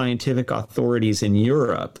get scientific authorities in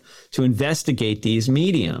Europe to investigate these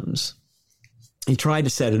mediums. He tried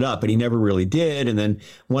to set it up, but he never really did. And then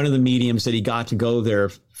one of the mediums that he got to go there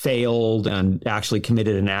failed and actually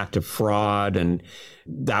committed an act of fraud. And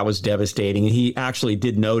that was devastating. And he actually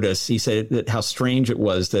did notice, he said that how strange it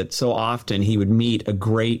was that so often he would meet a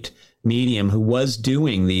great medium who was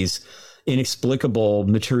doing these inexplicable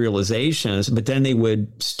materializations, but then they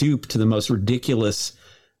would stoop to the most ridiculous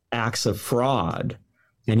acts of fraud.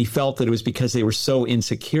 And he felt that it was because they were so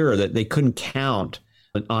insecure that they couldn't count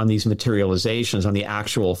on these materializations, on the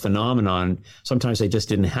actual phenomenon. Sometimes they just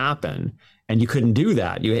didn't happen. And you couldn't do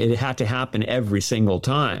that. It had to happen every single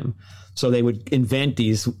time. So they would invent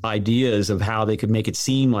these ideas of how they could make it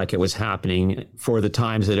seem like it was happening for the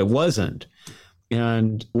times that it wasn't.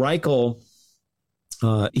 And Reichel,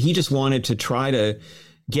 he just wanted to try to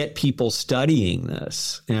get people studying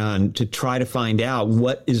this and to try to find out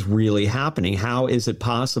what is really happening. How is it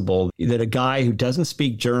possible that a guy who doesn't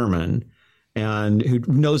speak German and who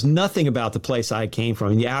knows nothing about the place I came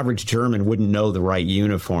from. The average German wouldn't know the right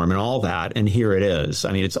uniform and all that. And here it is.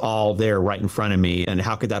 I mean, it's all there right in front of me. And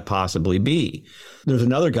how could that possibly be? There's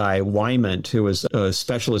another guy, Wyman, who was a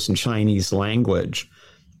specialist in Chinese language.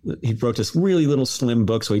 He wrote this really little slim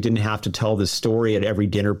book, so he didn't have to tell this story at every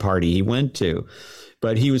dinner party he went to.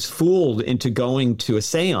 But he was fooled into going to a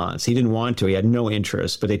seance. He didn't want to. He had no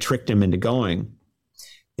interest, but they tricked him into going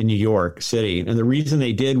in New York City. And the reason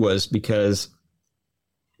they did was because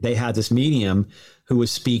they had this medium who was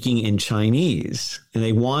speaking in Chinese, and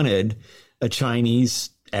they wanted a Chinese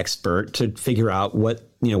expert to figure out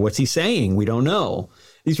what's he saying? We don't know.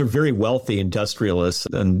 These were very wealthy industrialists,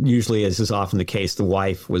 and usually, as is often the case, the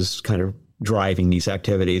wife was kind of driving these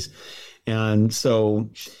activities. And so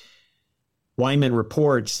Wyman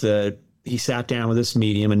reports that he sat down with this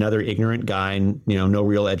medium, another ignorant guy, and, no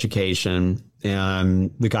real education.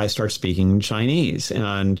 And the guy starts speaking Chinese.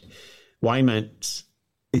 And Wyman,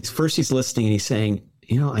 first he's listening and he's saying,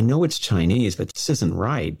 I know it's Chinese, but this isn't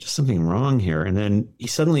right. There's something wrong here. And then he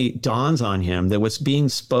suddenly dawns on him that what's being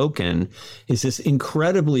spoken is this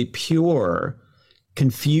incredibly pure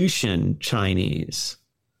Confucian Chinese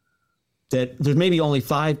that there's maybe only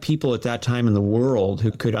 5 people at that time in the world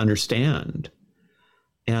who could understand.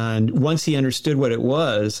 And once he understood what it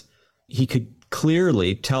was, he could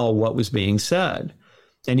clearly tell what was being said.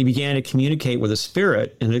 And he began to communicate with a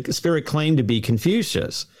spirit, and the spirit claimed to be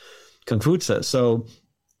Confucius. So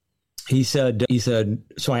he said,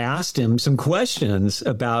 so I asked him some questions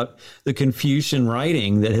about the Confucian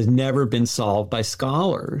writing that has never been solved by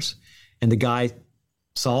scholars. And the guy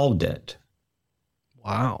solved it.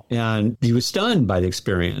 Wow. And he was stunned by the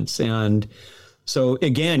experience. And so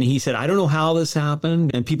again, he said, I don't know how this happened.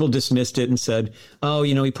 And people dismissed it and said, oh,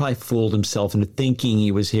 he probably fooled himself into thinking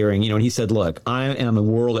he was hearing, and he said, look, I am a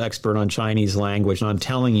world expert on Chinese language. And I'm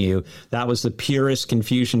telling you, that was the purest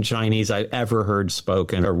Confucian Chinese I've ever heard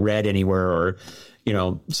spoken or read anywhere or,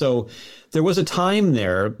 so there was a time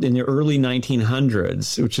there in the early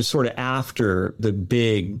 1900s, which is sort of after the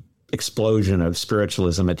big explosion of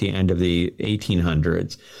spiritualism at the end of the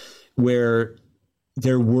 1800s, where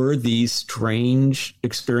there were these strange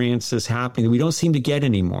experiences happening that we don't seem to get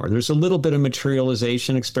anymore. There's a little bit of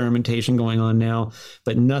materialization experimentation going on now,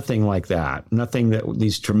 but nothing like that. Nothing that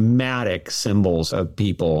these dramatic symbols of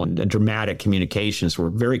people and dramatic communications were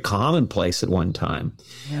very commonplace at one time.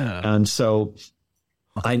 Yeah. And so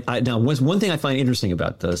now one thing I find interesting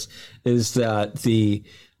about this is that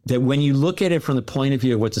that when you look at it from the point of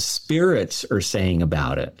view of what the spirits are saying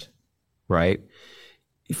about it, right?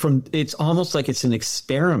 It's almost like it's an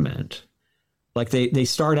experiment. Like they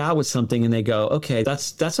start out with something and they go, okay,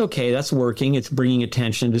 that's okay. That's working. It's bringing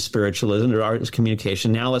attention to spiritualism, to art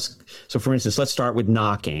communication. Now so for instance, let's start with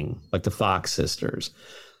knocking, like the Fox sisters,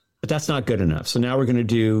 but that's not good enough. So now we're going to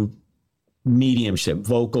do mediumship,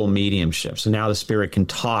 vocal mediumship. So now the spirit can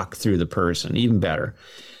talk through the person, even better.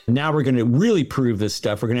 Now we're going to really prove this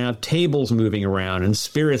stuff. We're going to have tables moving around and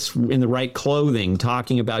spirits in the right clothing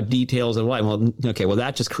talking about details of life. Well, okay,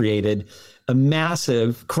 that just created a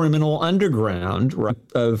massive criminal underground, right,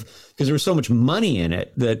 because there was so much money in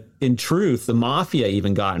it that in truth, the mafia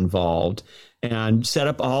even got involved and set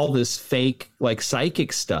up all this fake like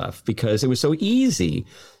psychic stuff because it was so easy.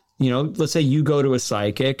 Let's say you go to a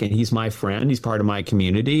psychic and he's my friend, he's part of my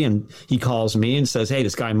community, and he calls me and says, hey,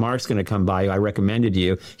 this guy Mark's going to come by. I recommended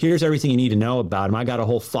you. Here's everything you need to know about him. I got a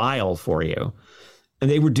whole file for you.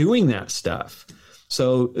 And they were doing that stuff.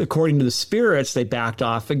 So according to the spirits, they backed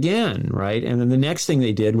off again, right? And then the next thing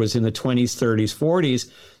they did was in the 20s, 30s,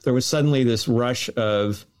 40s, there was suddenly this rush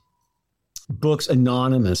of books,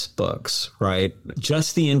 anonymous books, right?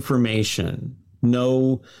 Just the information.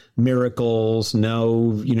 No miracles,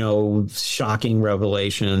 no, shocking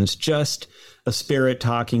revelations, just a spirit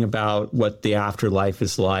talking about what the afterlife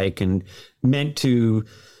is like and meant to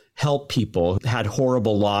help people who had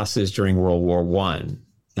horrible losses during World War I.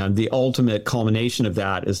 And the ultimate culmination of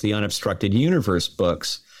that is the Unobstructed Universe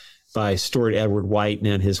books by Stuart Edward White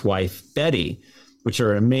and his wife, Betty, which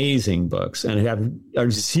are amazing books and are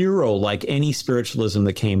zero like any spiritualism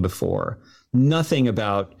that came before. Nothing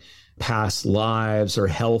about past lives or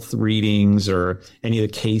health readings or any of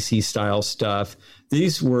the Casey style stuff.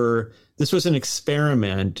 This was an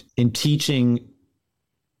experiment in teaching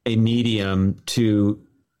a medium to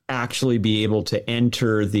actually be able to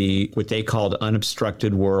enter what they called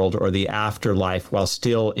unobstructed world or the afterlife while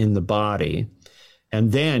still in the body.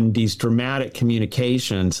 And then these dramatic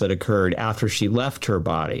communications that occurred after she left her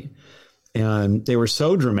body. And they were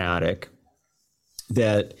so dramatic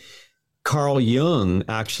that Carl Jung,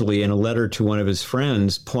 actually, in a letter to one of his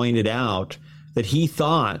friends, pointed out that he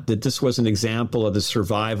thought that this was an example of the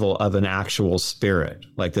survival of an actual spirit,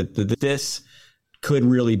 like that this could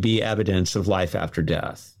really be evidence of life after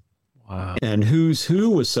death. Wow. And Who's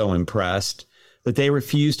Who was so impressed that they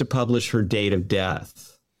refused to publish her date of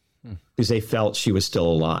death because they felt she was still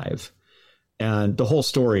alive. And the whole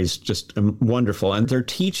story is just wonderful. And their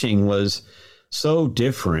teaching was so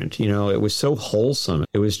different. It was so wholesome.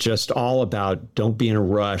 It was just all about don't be in a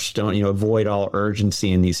rush, don't, avoid all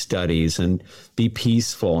urgency in these studies, and be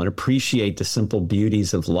peaceful and appreciate the simple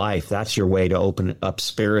beauties of life. That's your way to open up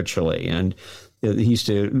spiritually. And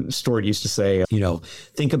Stuart used to say,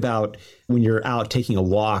 think about when you're out taking a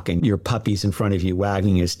walk and your puppy's in front of you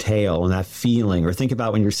wagging his tail and that feeling, or think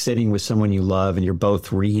about when you're sitting with someone you love and you're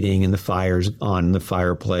both reading and the fire's on in the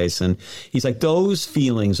fireplace. And he's like, those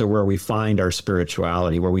feelings are where we find our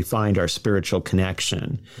spirituality, where we find our spiritual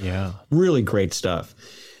connection. Yeah. Really great stuff.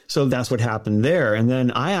 So that's what happened there. And then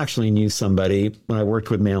I actually knew somebody when I worked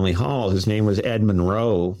with Manly Hall. His name was Ed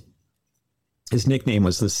Monroe. His nickname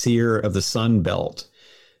was the Seer of the Sun Belt.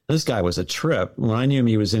 This guy was a trip. When I knew him,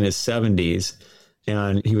 he was in his 70s,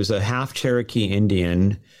 and he was a half Cherokee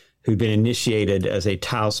Indian who'd been initiated as a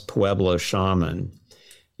Taos Pueblo shaman.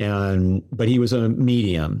 But he was a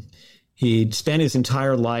medium. He'd spent his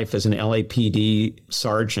entire life as an LAPD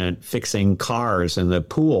sergeant fixing cars in the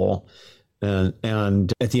pool.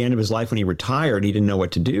 And at the end of his life, when he retired, he didn't know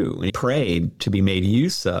what to do. And he prayed to be made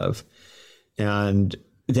use of. And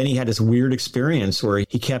then he had this weird experience where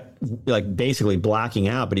he kept basically blacking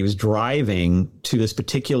out, but he was driving to this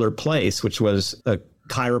particular place, which was a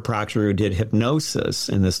chiropractor who did hypnosis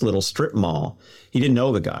in this little strip mall. He didn't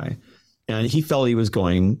know the guy, and he felt he was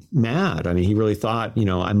going mad. I mean, he really thought,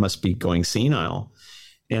 I must be going senile.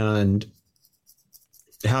 And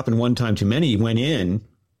it happened one time too many. He went in.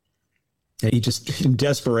 He just, in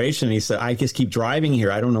desperation, he said, I just keep driving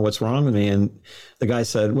here. I don't know what's wrong with me. And the guy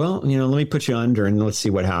said, well, let me put you under and let's see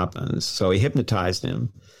what happens. So he hypnotized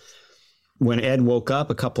him. When Ed woke up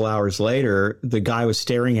a couple hours later, the guy was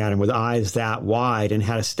staring at him with eyes that wide and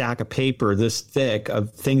had a stack of paper this thick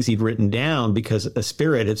of things he'd written down because a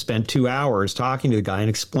spirit had spent 2 hours talking to the guy and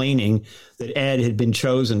explaining that Ed had been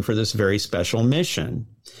chosen for this very special mission.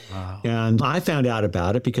 Wow. And I found out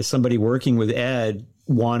about it because somebody working with Ed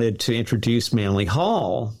wanted to introduce Manly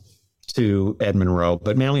Hall to Ed Monroe,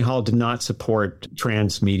 but Manly Hall did not support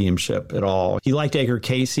trans mediumship at all. He liked Edgar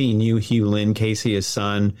Cayce. He knew Hugh Lynn Cayce, his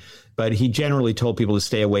son, but he generally told people to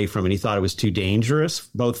stay away from it. He thought it was too dangerous,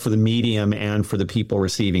 both for the medium and for the people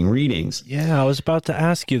receiving readings. Yeah, I was about to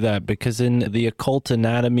ask you that, because in The Occult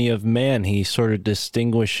Anatomy of Man, he sort of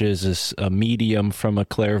distinguishes a medium from a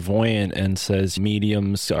clairvoyant and says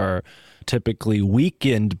mediums are typically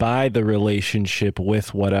weakened by the relationship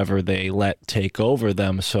with whatever they let take over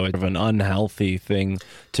them. So it's an unhealthy thing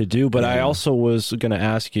to do. But I also was going to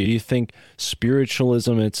ask you, do you think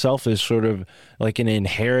spiritualism itself is sort of like an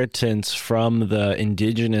inheritance from the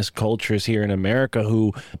indigenous cultures here in America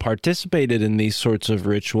who participated in these sorts of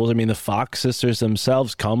rituals? I mean, the Fox sisters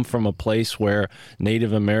themselves come from a place where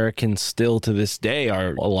Native Americans still to this day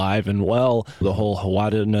are alive and well. The whole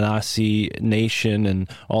Hawadanasi nation and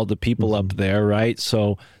all the people up there, right?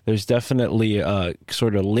 So there's definitely a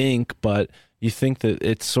sort of link, but you think that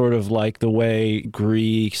it's sort of like the way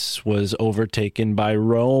Greece was overtaken by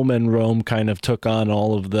Rome, and Rome kind of took on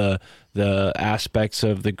all of the aspects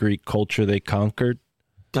of the Greek culture they conquered?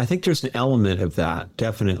 I think there's an element of that,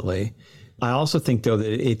 definitely. I also think, though,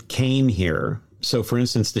 that it came here. So, for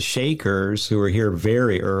instance, the Shakers, who were here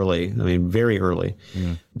very early,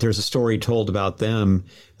 there's a story told about them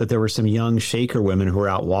that there were some young Shaker women who were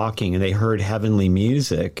out walking and they heard heavenly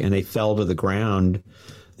music and they fell to the ground.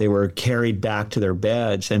 They were carried back to their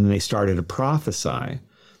beds and they started to prophesy. And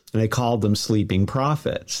they called them sleeping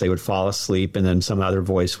prophets. They would fall asleep and then some other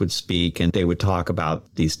voice would speak and they would talk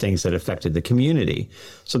about these things that affected the community.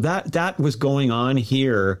 So that was going on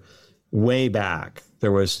here way back.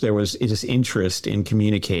 There was just interest in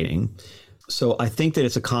communicating. So I think that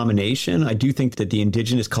it's a combination. I do think that the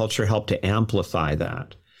indigenous culture helped to amplify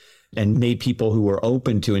that and made people who were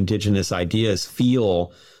open to indigenous ideas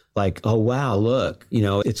feel like, oh, wow, look,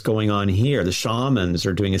 it's going on here. The shamans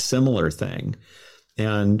are doing a similar thing.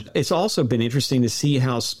 And it's also been interesting to see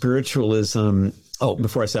how spiritualism,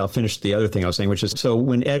 before I say, I'll finish the other thing I was saying, which is, so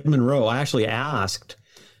when Ed Monroe, I actually asked,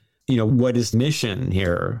 what is the mission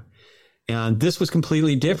here? And this was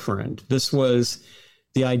completely different. This was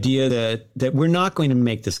the idea that we're not going to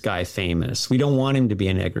make this guy famous. We don't want him to be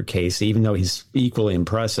an Edgar Cayce, even though he's equally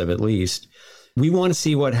impressive, at least. We want to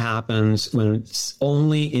see what happens when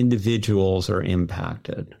only individuals are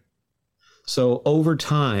impacted. So over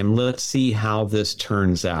time, let's see how this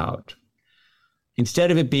turns out.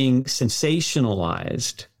 instead of it being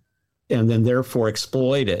sensationalized and then therefore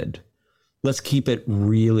exploited, let's keep it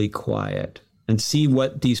really quiet and see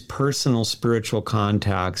what these personal spiritual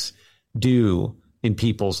contacts do in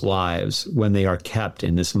people's lives when they are kept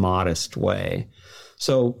in this modest way.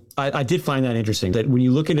 So I did find that interesting, that when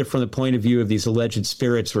you look at it from the point of view of these alleged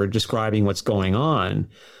spirits who are describing what's going on,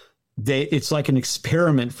 it's like an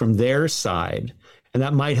experiment from their side. And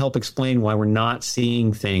that might help explain why we're not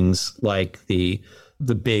seeing things like the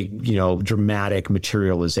big, dramatic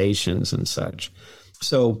materializations and such.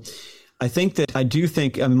 So I do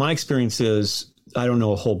think, my experience is, I don't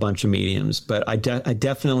know a whole bunch of mediums, but I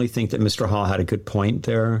definitely think that Mr. Hall had a good point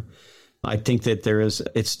there. I think that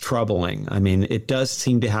it's troubling. I mean, it does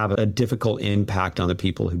seem to have a difficult impact on the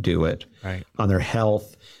people who do it, right, on their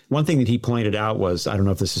health. One thing that he pointed out was, I don't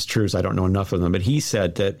know if this is true, as I don't know enough of them, but he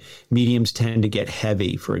said that mediums tend to get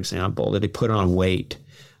heavy, for example, that they put on weight.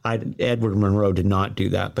 Edward Monroe did not do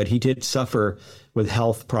that, but he did suffer with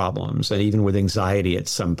health problems and even with anxiety at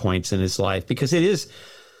some points in his life, because it is,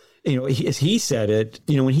 as he said it,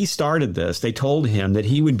 when he started this, they told him that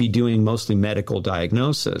he would be doing mostly medical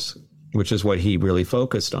diagnosis, which is what he really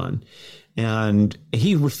focused on. And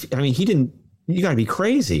he didn't, you got to be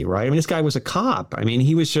crazy, right? I mean, this guy was a cop. I mean,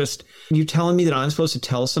 he was just, you telling me that I'm supposed to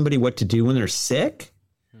tell somebody what to do when they're sick?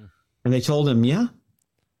 And they told him, yeah.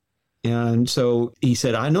 And so he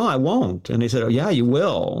said, I know I won't. And they said, oh, yeah, you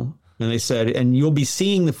will. And they said, and you'll be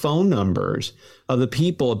seeing the phone numbers of the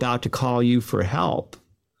people about to call you for help.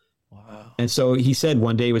 And so he said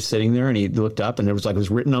one day he was sitting there and he looked up and it was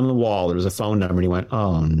written on the wall. There was a phone number and he went,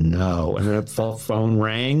 oh no. And then the phone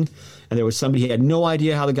rang and there was somebody, he had no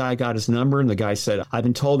idea how the guy got his number. And the guy said, I've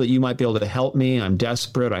been told that you might be able to help me. I'm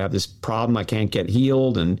desperate. I have this problem. I can't get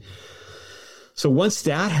healed. And so once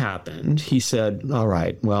that happened, he said, all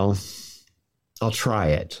right, well, I'll try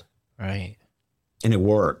it. Right. And it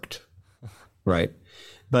worked. Right.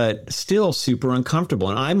 But still super uncomfortable.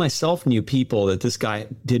 And I myself knew people that this guy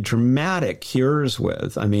did dramatic cures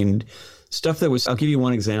with. I mean, stuff that was, I'll give you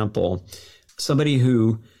one example.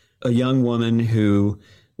 A young woman who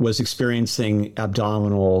was experiencing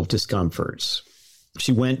abdominal discomforts.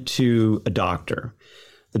 She went to a doctor.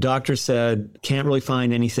 The doctor said, can't really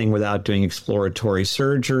find anything without doing exploratory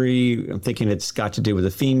surgery. I'm thinking it's got to do with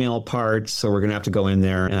the female parts. So we're going to have to go in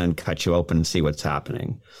there and cut you open and see what's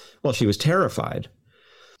happening. Well, she was terrified.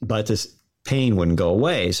 But this pain wouldn't go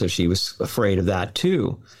away, so she was afraid of that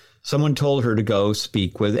too. Someone told her to go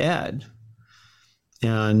speak with Ed.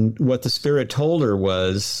 And what the spirit told her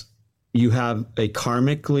was, you have a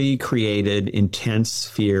karmically created intense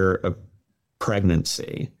fear of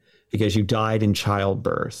pregnancy because you died in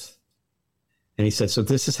childbirth. And he said, so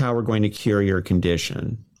this is how we're going to cure your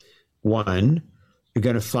condition. One, you're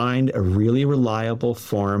going to find a really reliable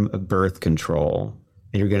form of birth control,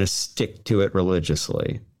 and you're going to stick to it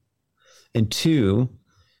religiously. And two,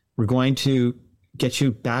 we're going to get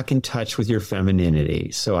you back in touch with your femininity.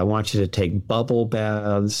 So I want you to take bubble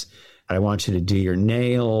baths. I want you to do your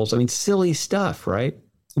nails. I mean, silly stuff, right?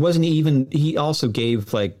 It wasn't even, he also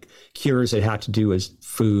gave like cures that had to do with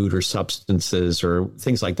food or substances or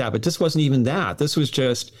things like that. But this wasn't even that. This was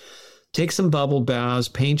just take some bubble baths,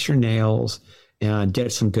 paint your nails, and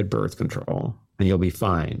get some good birth control, and you'll be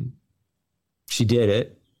fine. She did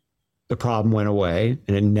it. The problem went away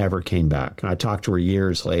and it never came back. And I talked to her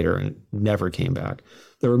years later and it never came back.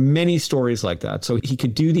 There were many stories like that. So he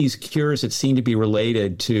could do these cures that seemed to be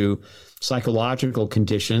related to psychological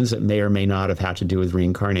conditions that may or may not have had to do with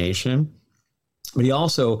reincarnation. But he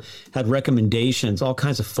also had recommendations, all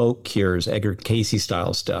kinds of folk cures, Edgar Cayce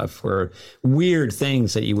style stuff, where weird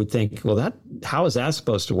things that you would think, well, how is that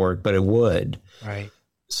supposed to work? But it would. Right.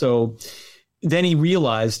 So then he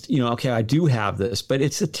realized, okay, I do have this, but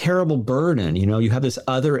it's a terrible burden. You have this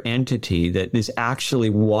other entity that is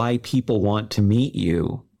actually why people want to meet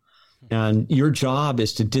you. And your job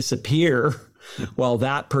is to disappear while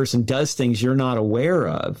that person does things you're not aware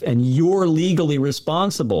of and you're legally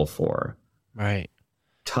responsible for. Right.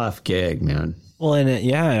 Tough gig, man. Well, and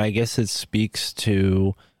I guess it speaks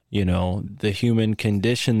to, the human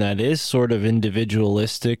condition that is sort of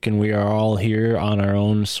individualistic, and we are all here on our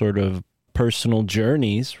own sort of personal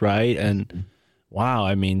journeys, right? And wow,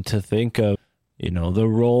 I mean, to think of, the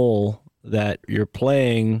role that you're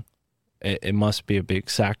playing, it must be a big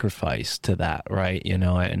sacrifice to that, right?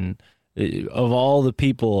 And of all the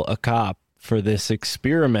people, a cop for this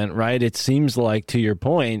experiment, right? It seems like, to your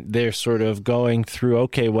point, they're sort of going through,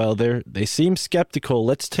 okay, well, they seem skeptical.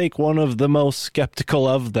 Let's take one of the most skeptical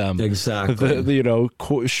of them. Exactly.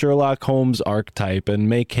 Sherlock Holmes archetype and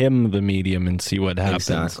make him the medium and see what happens.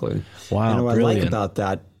 Exactly. Wow, what brilliant. I like about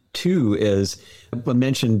that too is I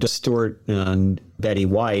mentioned Stuart and Betty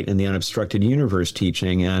White and the Unobstructed Universe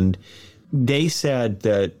teaching, and they said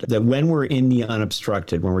that when we're in the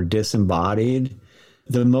unobstructed, when we're disembodied,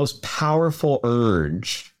 the most powerful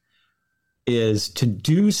urge is to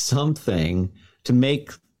do something to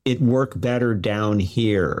make it work better down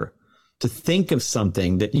here, to think of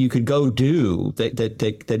something that you could go do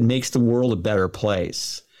that makes the world a better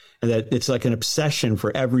place. And that it's like an obsession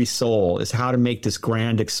for every soul is how to make this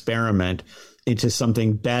grand experiment into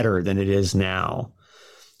something better than it is now.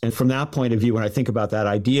 And from that point of view, when I think about that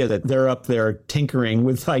idea that they're up there tinkering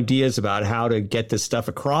with ideas about how to get this stuff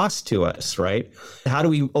across to us, right? How do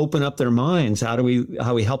we open up their minds? How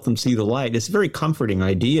we help them see the light? It's a very comforting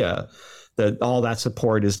idea that all that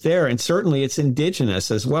support is there. And certainly it's indigenous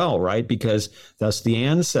as well, right? Because that's the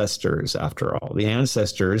ancestors, after all. The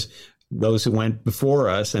ancestors, those who went before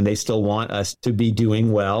us, and they still want us to be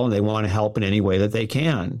doing well, and they want to help in any way that they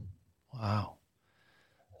can. Wow.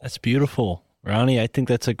 That's beautiful. Ronnie, I think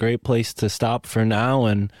that's a great place to stop for now,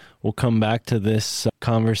 and we'll come back to this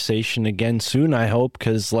conversation again soon, I hope,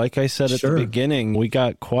 because like I said at the beginning, we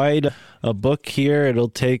got quite a book here. It'll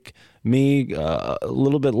take me a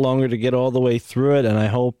little bit longer to get all the way through it, and I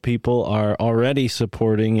hope people are already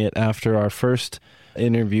supporting it after our first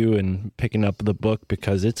interview and picking up the book,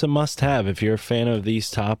 because it's a must-have if you're a fan of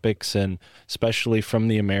these topics, and especially from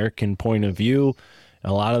the American point of view.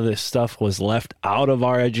 A lot of this stuff was left out of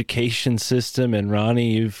our education system, and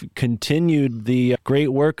Ronnie, you've continued the great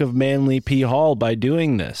work of Manly P. Hall by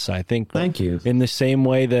doing this. I think thank you. In the same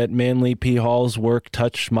way that Manly P. Hall's work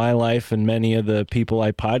touched my life and many of the people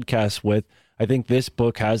I podcast with, I think this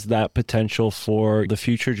book has that potential for the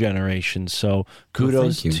future generations. So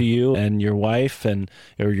kudos to you and your wife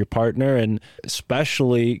or your partner, and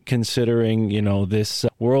especially considering, this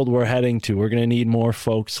world we're heading to. We're going to need more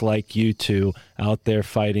folks like you two out there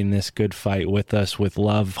fighting this good fight with us with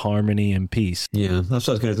love, harmony, and peace. Yeah, that's what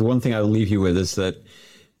I was going to. The one thing I'll leave you with is that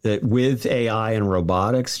with AI and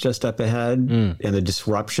robotics just up ahead and the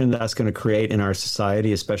disruption that's going to create in our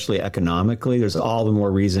society, especially economically, there's all the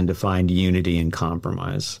more reason to find unity and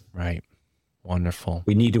compromise. Right. Wonderful.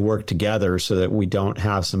 We need to work together so that we don't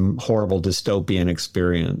have some horrible dystopian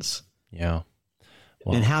experience. Yeah.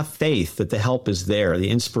 Well, and have faith that the help is there. The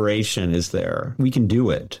inspiration is there. We can do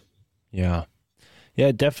it. Yeah. Yeah,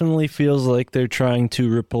 it definitely feels like they're trying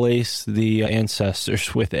to replace the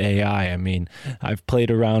ancestors with AI. I mean, I've played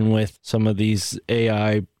around with some of these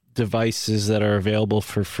AI devices that are available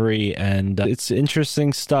for free, and it's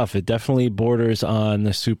interesting stuff. It definitely borders on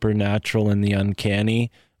the supernatural and the uncanny.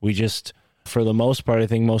 We just, for the most part, I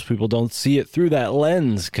think most people don't see it through that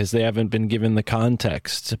lens because they haven't been given the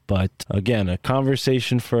context. But again, a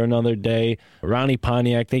conversation for another day. Ronnie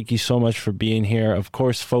Pontiac, thank you so much for being here. Of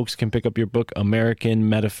course, folks can pick up your book, American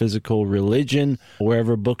Metaphysical Religion,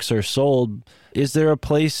 wherever books are sold. Is there a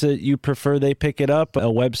place that you prefer they pick it up, a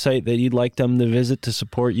website that you'd like them to visit to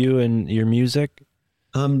support you and your music?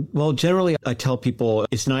 Well, generally, I tell people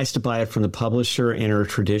it's nice to buy it from the publisher, Inner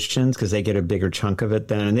Traditions, because they get a bigger chunk of it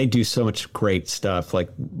then. And they do so much great stuff, like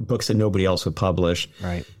books that nobody else would publish.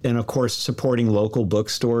 Right. And of course, supporting local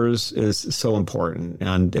bookstores is so important.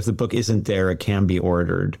 And if the book isn't there, it can be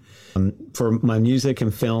ordered. For my music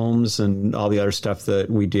and films and all the other stuff that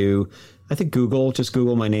we do, I think just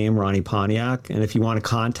Google my name, Ronnie Pontiac. And if you want to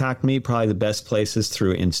contact me, probably the best place is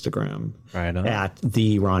through Instagram. Right on. At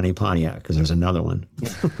the Ronnie Pontiac, because there's another one.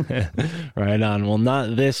 Right on. Well,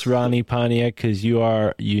 not this Ronnie Pontiac, because you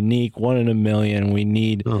are unique, one in a million. We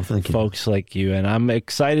need folks like you. And I'm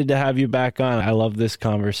excited to have you back on. I love this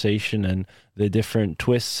conversation and the different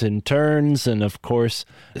twists and turns. And of course,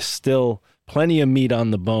 still plenty of meat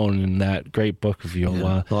on the bone in that great book of yours.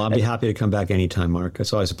 Yeah. Well, I'll be happy to come back anytime, Mark.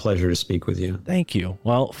 It's always a pleasure to speak with you. Thank you.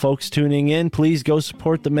 Well, folks tuning in, please go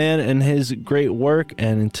support the man and his great work.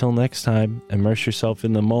 And until next time, immerse yourself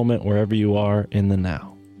in the moment wherever you are in the now.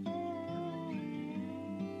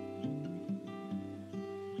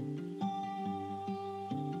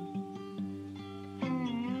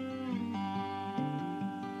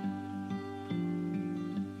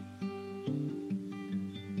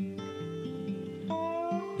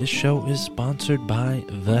 This show is sponsored by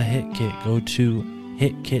The Hit Kit. Go to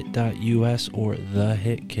hitkit.us or The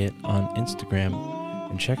Hit Kit on Instagram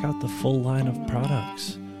and check out the full line of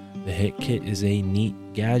products. The Hit Kit is a neat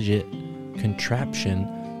gadget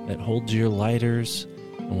contraption that holds your lighters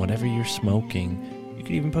and whatever you're smoking. You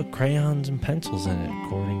could even put crayons and pencils in it,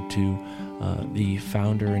 according to the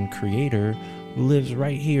founder and creator who lives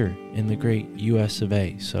right here in the great US of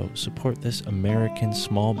A. So support this American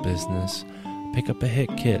small business. Pick up a Hit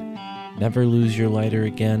Kit. Never lose your lighter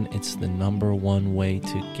again. It's the #1 way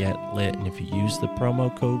to get lit. And if you use the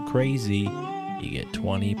promo code CRAZY, you get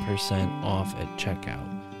 20% off at checkout,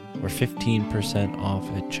 or 15% off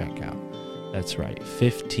at checkout. That's right,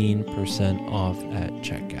 15% off at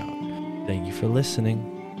checkout. Thank you for listening.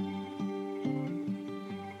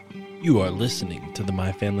 You are listening to the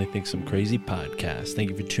My Family Thinks I'm Crazy podcast. Thank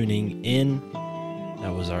you for tuning in.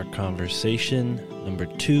 That was our conversation number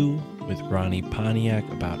 2 with Ronnie Pontiac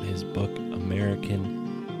about his book,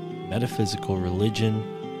 American Metaphysical Religion,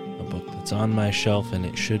 a book that's on my shelf and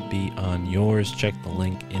it should be on yours. Check the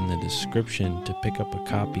link in the description to pick up a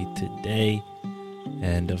copy today.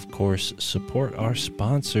 And of course, support our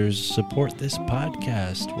sponsors, support this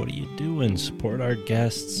podcast. What are you doing? Support our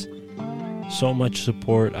guests. So much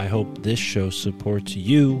support. I hope this show supports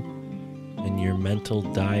you and your mental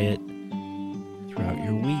diet throughout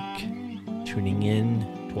your week. Tuning in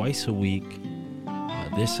twice a week.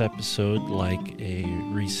 This episode, like a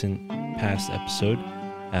recent past episode,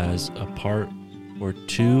 has a part or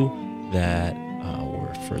 2 that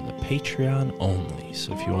were for the Patreon only.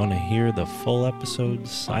 So if you want to hear the full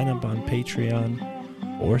episodes, sign up on Patreon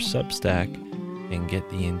or Substack and get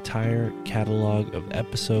the entire catalog of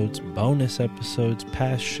episodes, bonus episodes,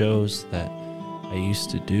 past shows that I used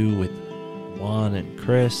to do with Juan and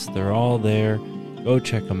Chris. They're all there. Go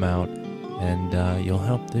check them out, and you'll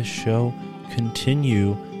help this show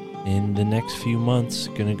continue in the next few months.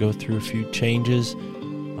 Gonna go through a few changes,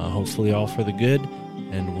 hopefully all for the good,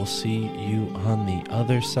 and we'll see you on the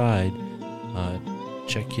other side.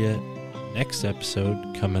 Check you next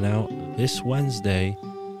episode coming out this Wednesday.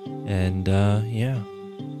 And yeah,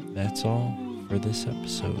 that's all for this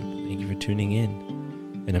episode. Thank you for tuning in,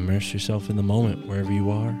 and immerse yourself in the moment wherever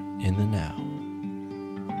you are in the now.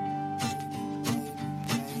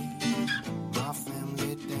 My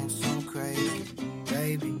family thinks I'm crazy.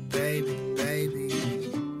 Baby, baby, baby,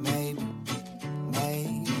 maybe.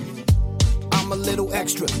 I'm a little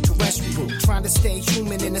extraterrestrial, trying to stay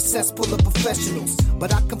human in a cesspool of professionals.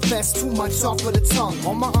 But I confess too much off of the tongue.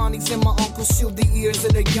 All my aunties and my uncles shield the ears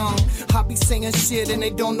of the young. I be saying shit and they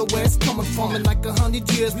don't know where it's coming from. In like 100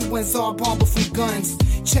 years we went Zarbomba from guns.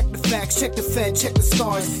 Check the facts, check the Fed, check the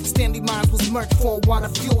stars. Stanley Mines was murked for a water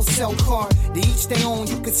fuel cell car. They each their own,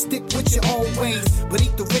 you can stick with your old ways. But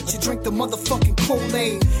eat the rich and drink the motherfucking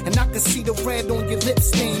Kool-Aid. And I can see the red on your lip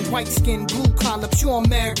stain. White skin, blue collar, pure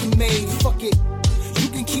American made. Fuck it. You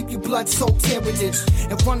can keep your blood-soaked heritage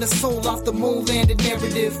and run the soul off the moon-landed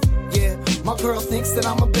narrative. Yeah, my girl thinks that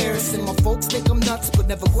I'm embarrassing. My folks think I'm nuts, but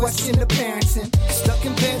never question the parenting. Stuck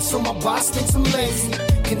in bed, so my boss thinks I'm lazy.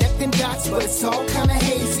 Connecting dots, but it's all kinda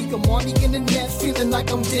hazy. I'm on the internet, feeling like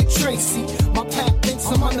I'm Dick Tracy. My pap thinks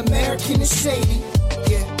I'm un-American and shady.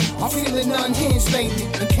 Yeah, I'm feeling unhinged lately.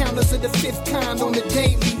 Encounters of the 5th kind on the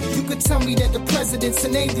daily. You could tell me that the president's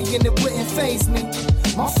an alien, it wouldn't faze me.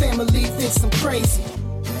 My family thinks I'm crazy.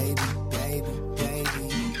 Baby, baby, baby.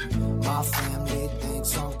 My family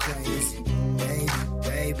thinks I'm crazy. Baby,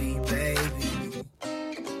 baby, baby.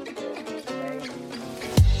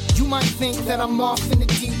 You might think that I'm off in the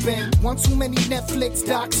deep end. One too many Netflix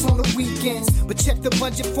docs on the weekends. But check the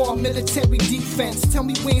budget for a military defense. Tell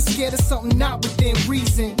me we ain't scared of something not within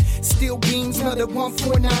reason. Steel beams, another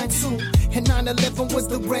 1492. And 9/11 was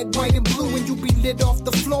the red, white, and blue. And you be lit off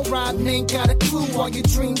the floor ride and ain't got a clue. All your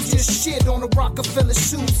dreams just shit on a Rockefeller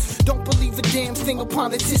shoes. Don't believe a damn thing a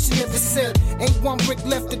politician ever said. Ain't one brick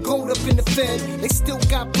left to gold up in the Fed. They still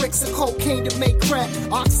got bricks of cocaine to make crack.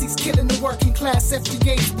 Oxy's killing the working class,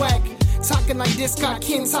 FDA's whack. Talking like this, got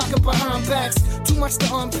Ken talking behind backs. Too much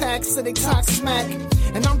to unpack, so they talk smack.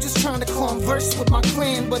 And I'm just trying to converse with my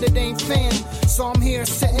clan, but it ain't fan. So I'm here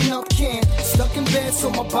setting up camp. Stuck in bed,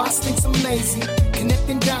 so my boss thinks I'm lazy.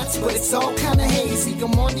 Connecting dots, but it's all kinda hazy.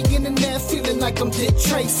 I'm on the internet, feeling like I'm Dick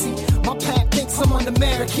Tracy. My pack thinks I'm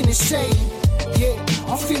un-American and shady. Yeah,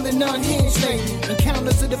 I'm feeling unhinged lately.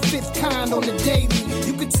 Encounters of the 5th kind on the daily.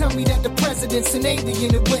 You could tell me that the president's an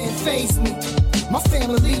alien, it wouldn't faze me. My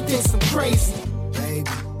family thinks I'm crazy.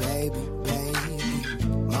 Baby, baby, baby.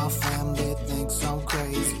 My family thinks I'm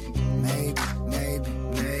crazy. Maybe, maybe,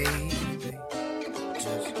 maybe.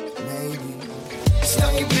 Just maybe.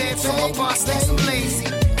 Stuck in bed, so my boss thinks I'm lazy.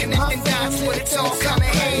 Connecting dots, but it's all kinda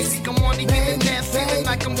hazy. I'm on the internet, feeling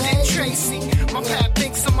like I'm Dick Tracy. My pap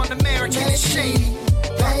thinks I'm un-American and shady.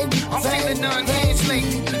 I'm feeling unhinged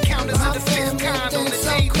lately. Encounters of the 5th kind on the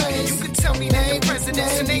daily. You could tell me that the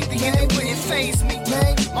president's an alien, it wouldn't faze me.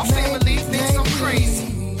 My family thinks I'm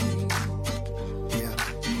crazy. Yeah,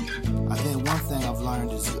 I think one thing I've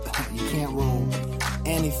learned is you can't rule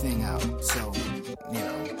anything out. So,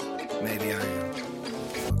 maybe I am.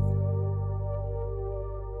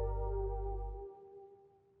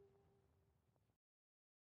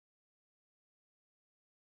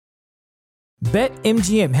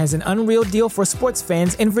 BetMGM has an unreal deal for sports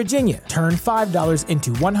fans in Virginia. Turn $5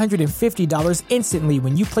 into $150 instantly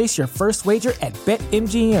when you place your first wager at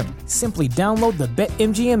BetMGM. Simply download the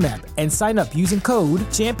BetMGM app and sign up using code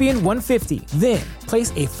Champion150. Then,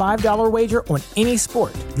 place a $5 wager on any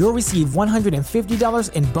sport. You'll receive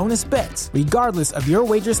 $150 in bonus bets, regardless of your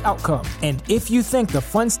wager's outcome. And if you think the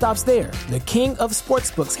fun stops there, the king of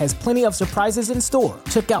sportsbooks has plenty of surprises in store.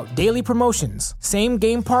 Check out daily promotions,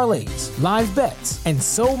 same-game parlays, live bets, and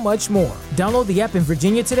so much more. Download the app in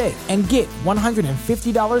Virginia today and get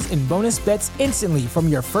 $150 in bonus bets instantly from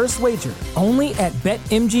your first wager. Only at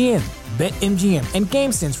BetMGM. BetMGM and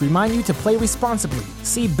GameSense remind you to play responsibly.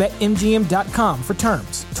 See BetMGM.com for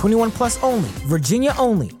terms. 21 plus only. Virginia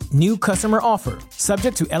only. New customer offer.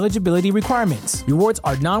 Subject to eligibility requirements. Rewards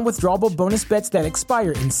are non-withdrawable bonus bets that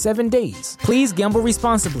expire in 7 days. Please gamble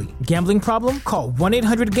responsibly. Gambling problem? Call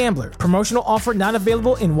 1-800-GAMBLER. Promotional offer not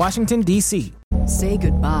available in Washington, D.C. Say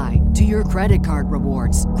goodbye to your credit card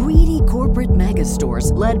rewards. Greedy corporate mega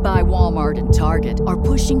stores, led by Walmart and Target, are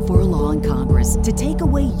pushing for a law in Congress to take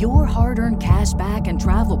away your hard-earned cash back and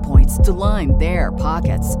travel points to line their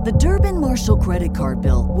pockets. The Durbin-Marshall credit card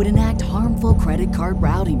bill would enact harmful credit card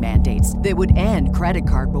routing mandates that would end credit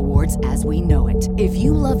card rewards as we know it. If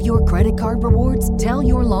you love your credit card rewards, tell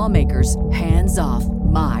your lawmakers, hands off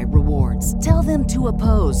my rewards. Tell them to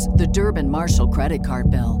oppose the Durbin-Marshall credit card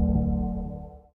bill.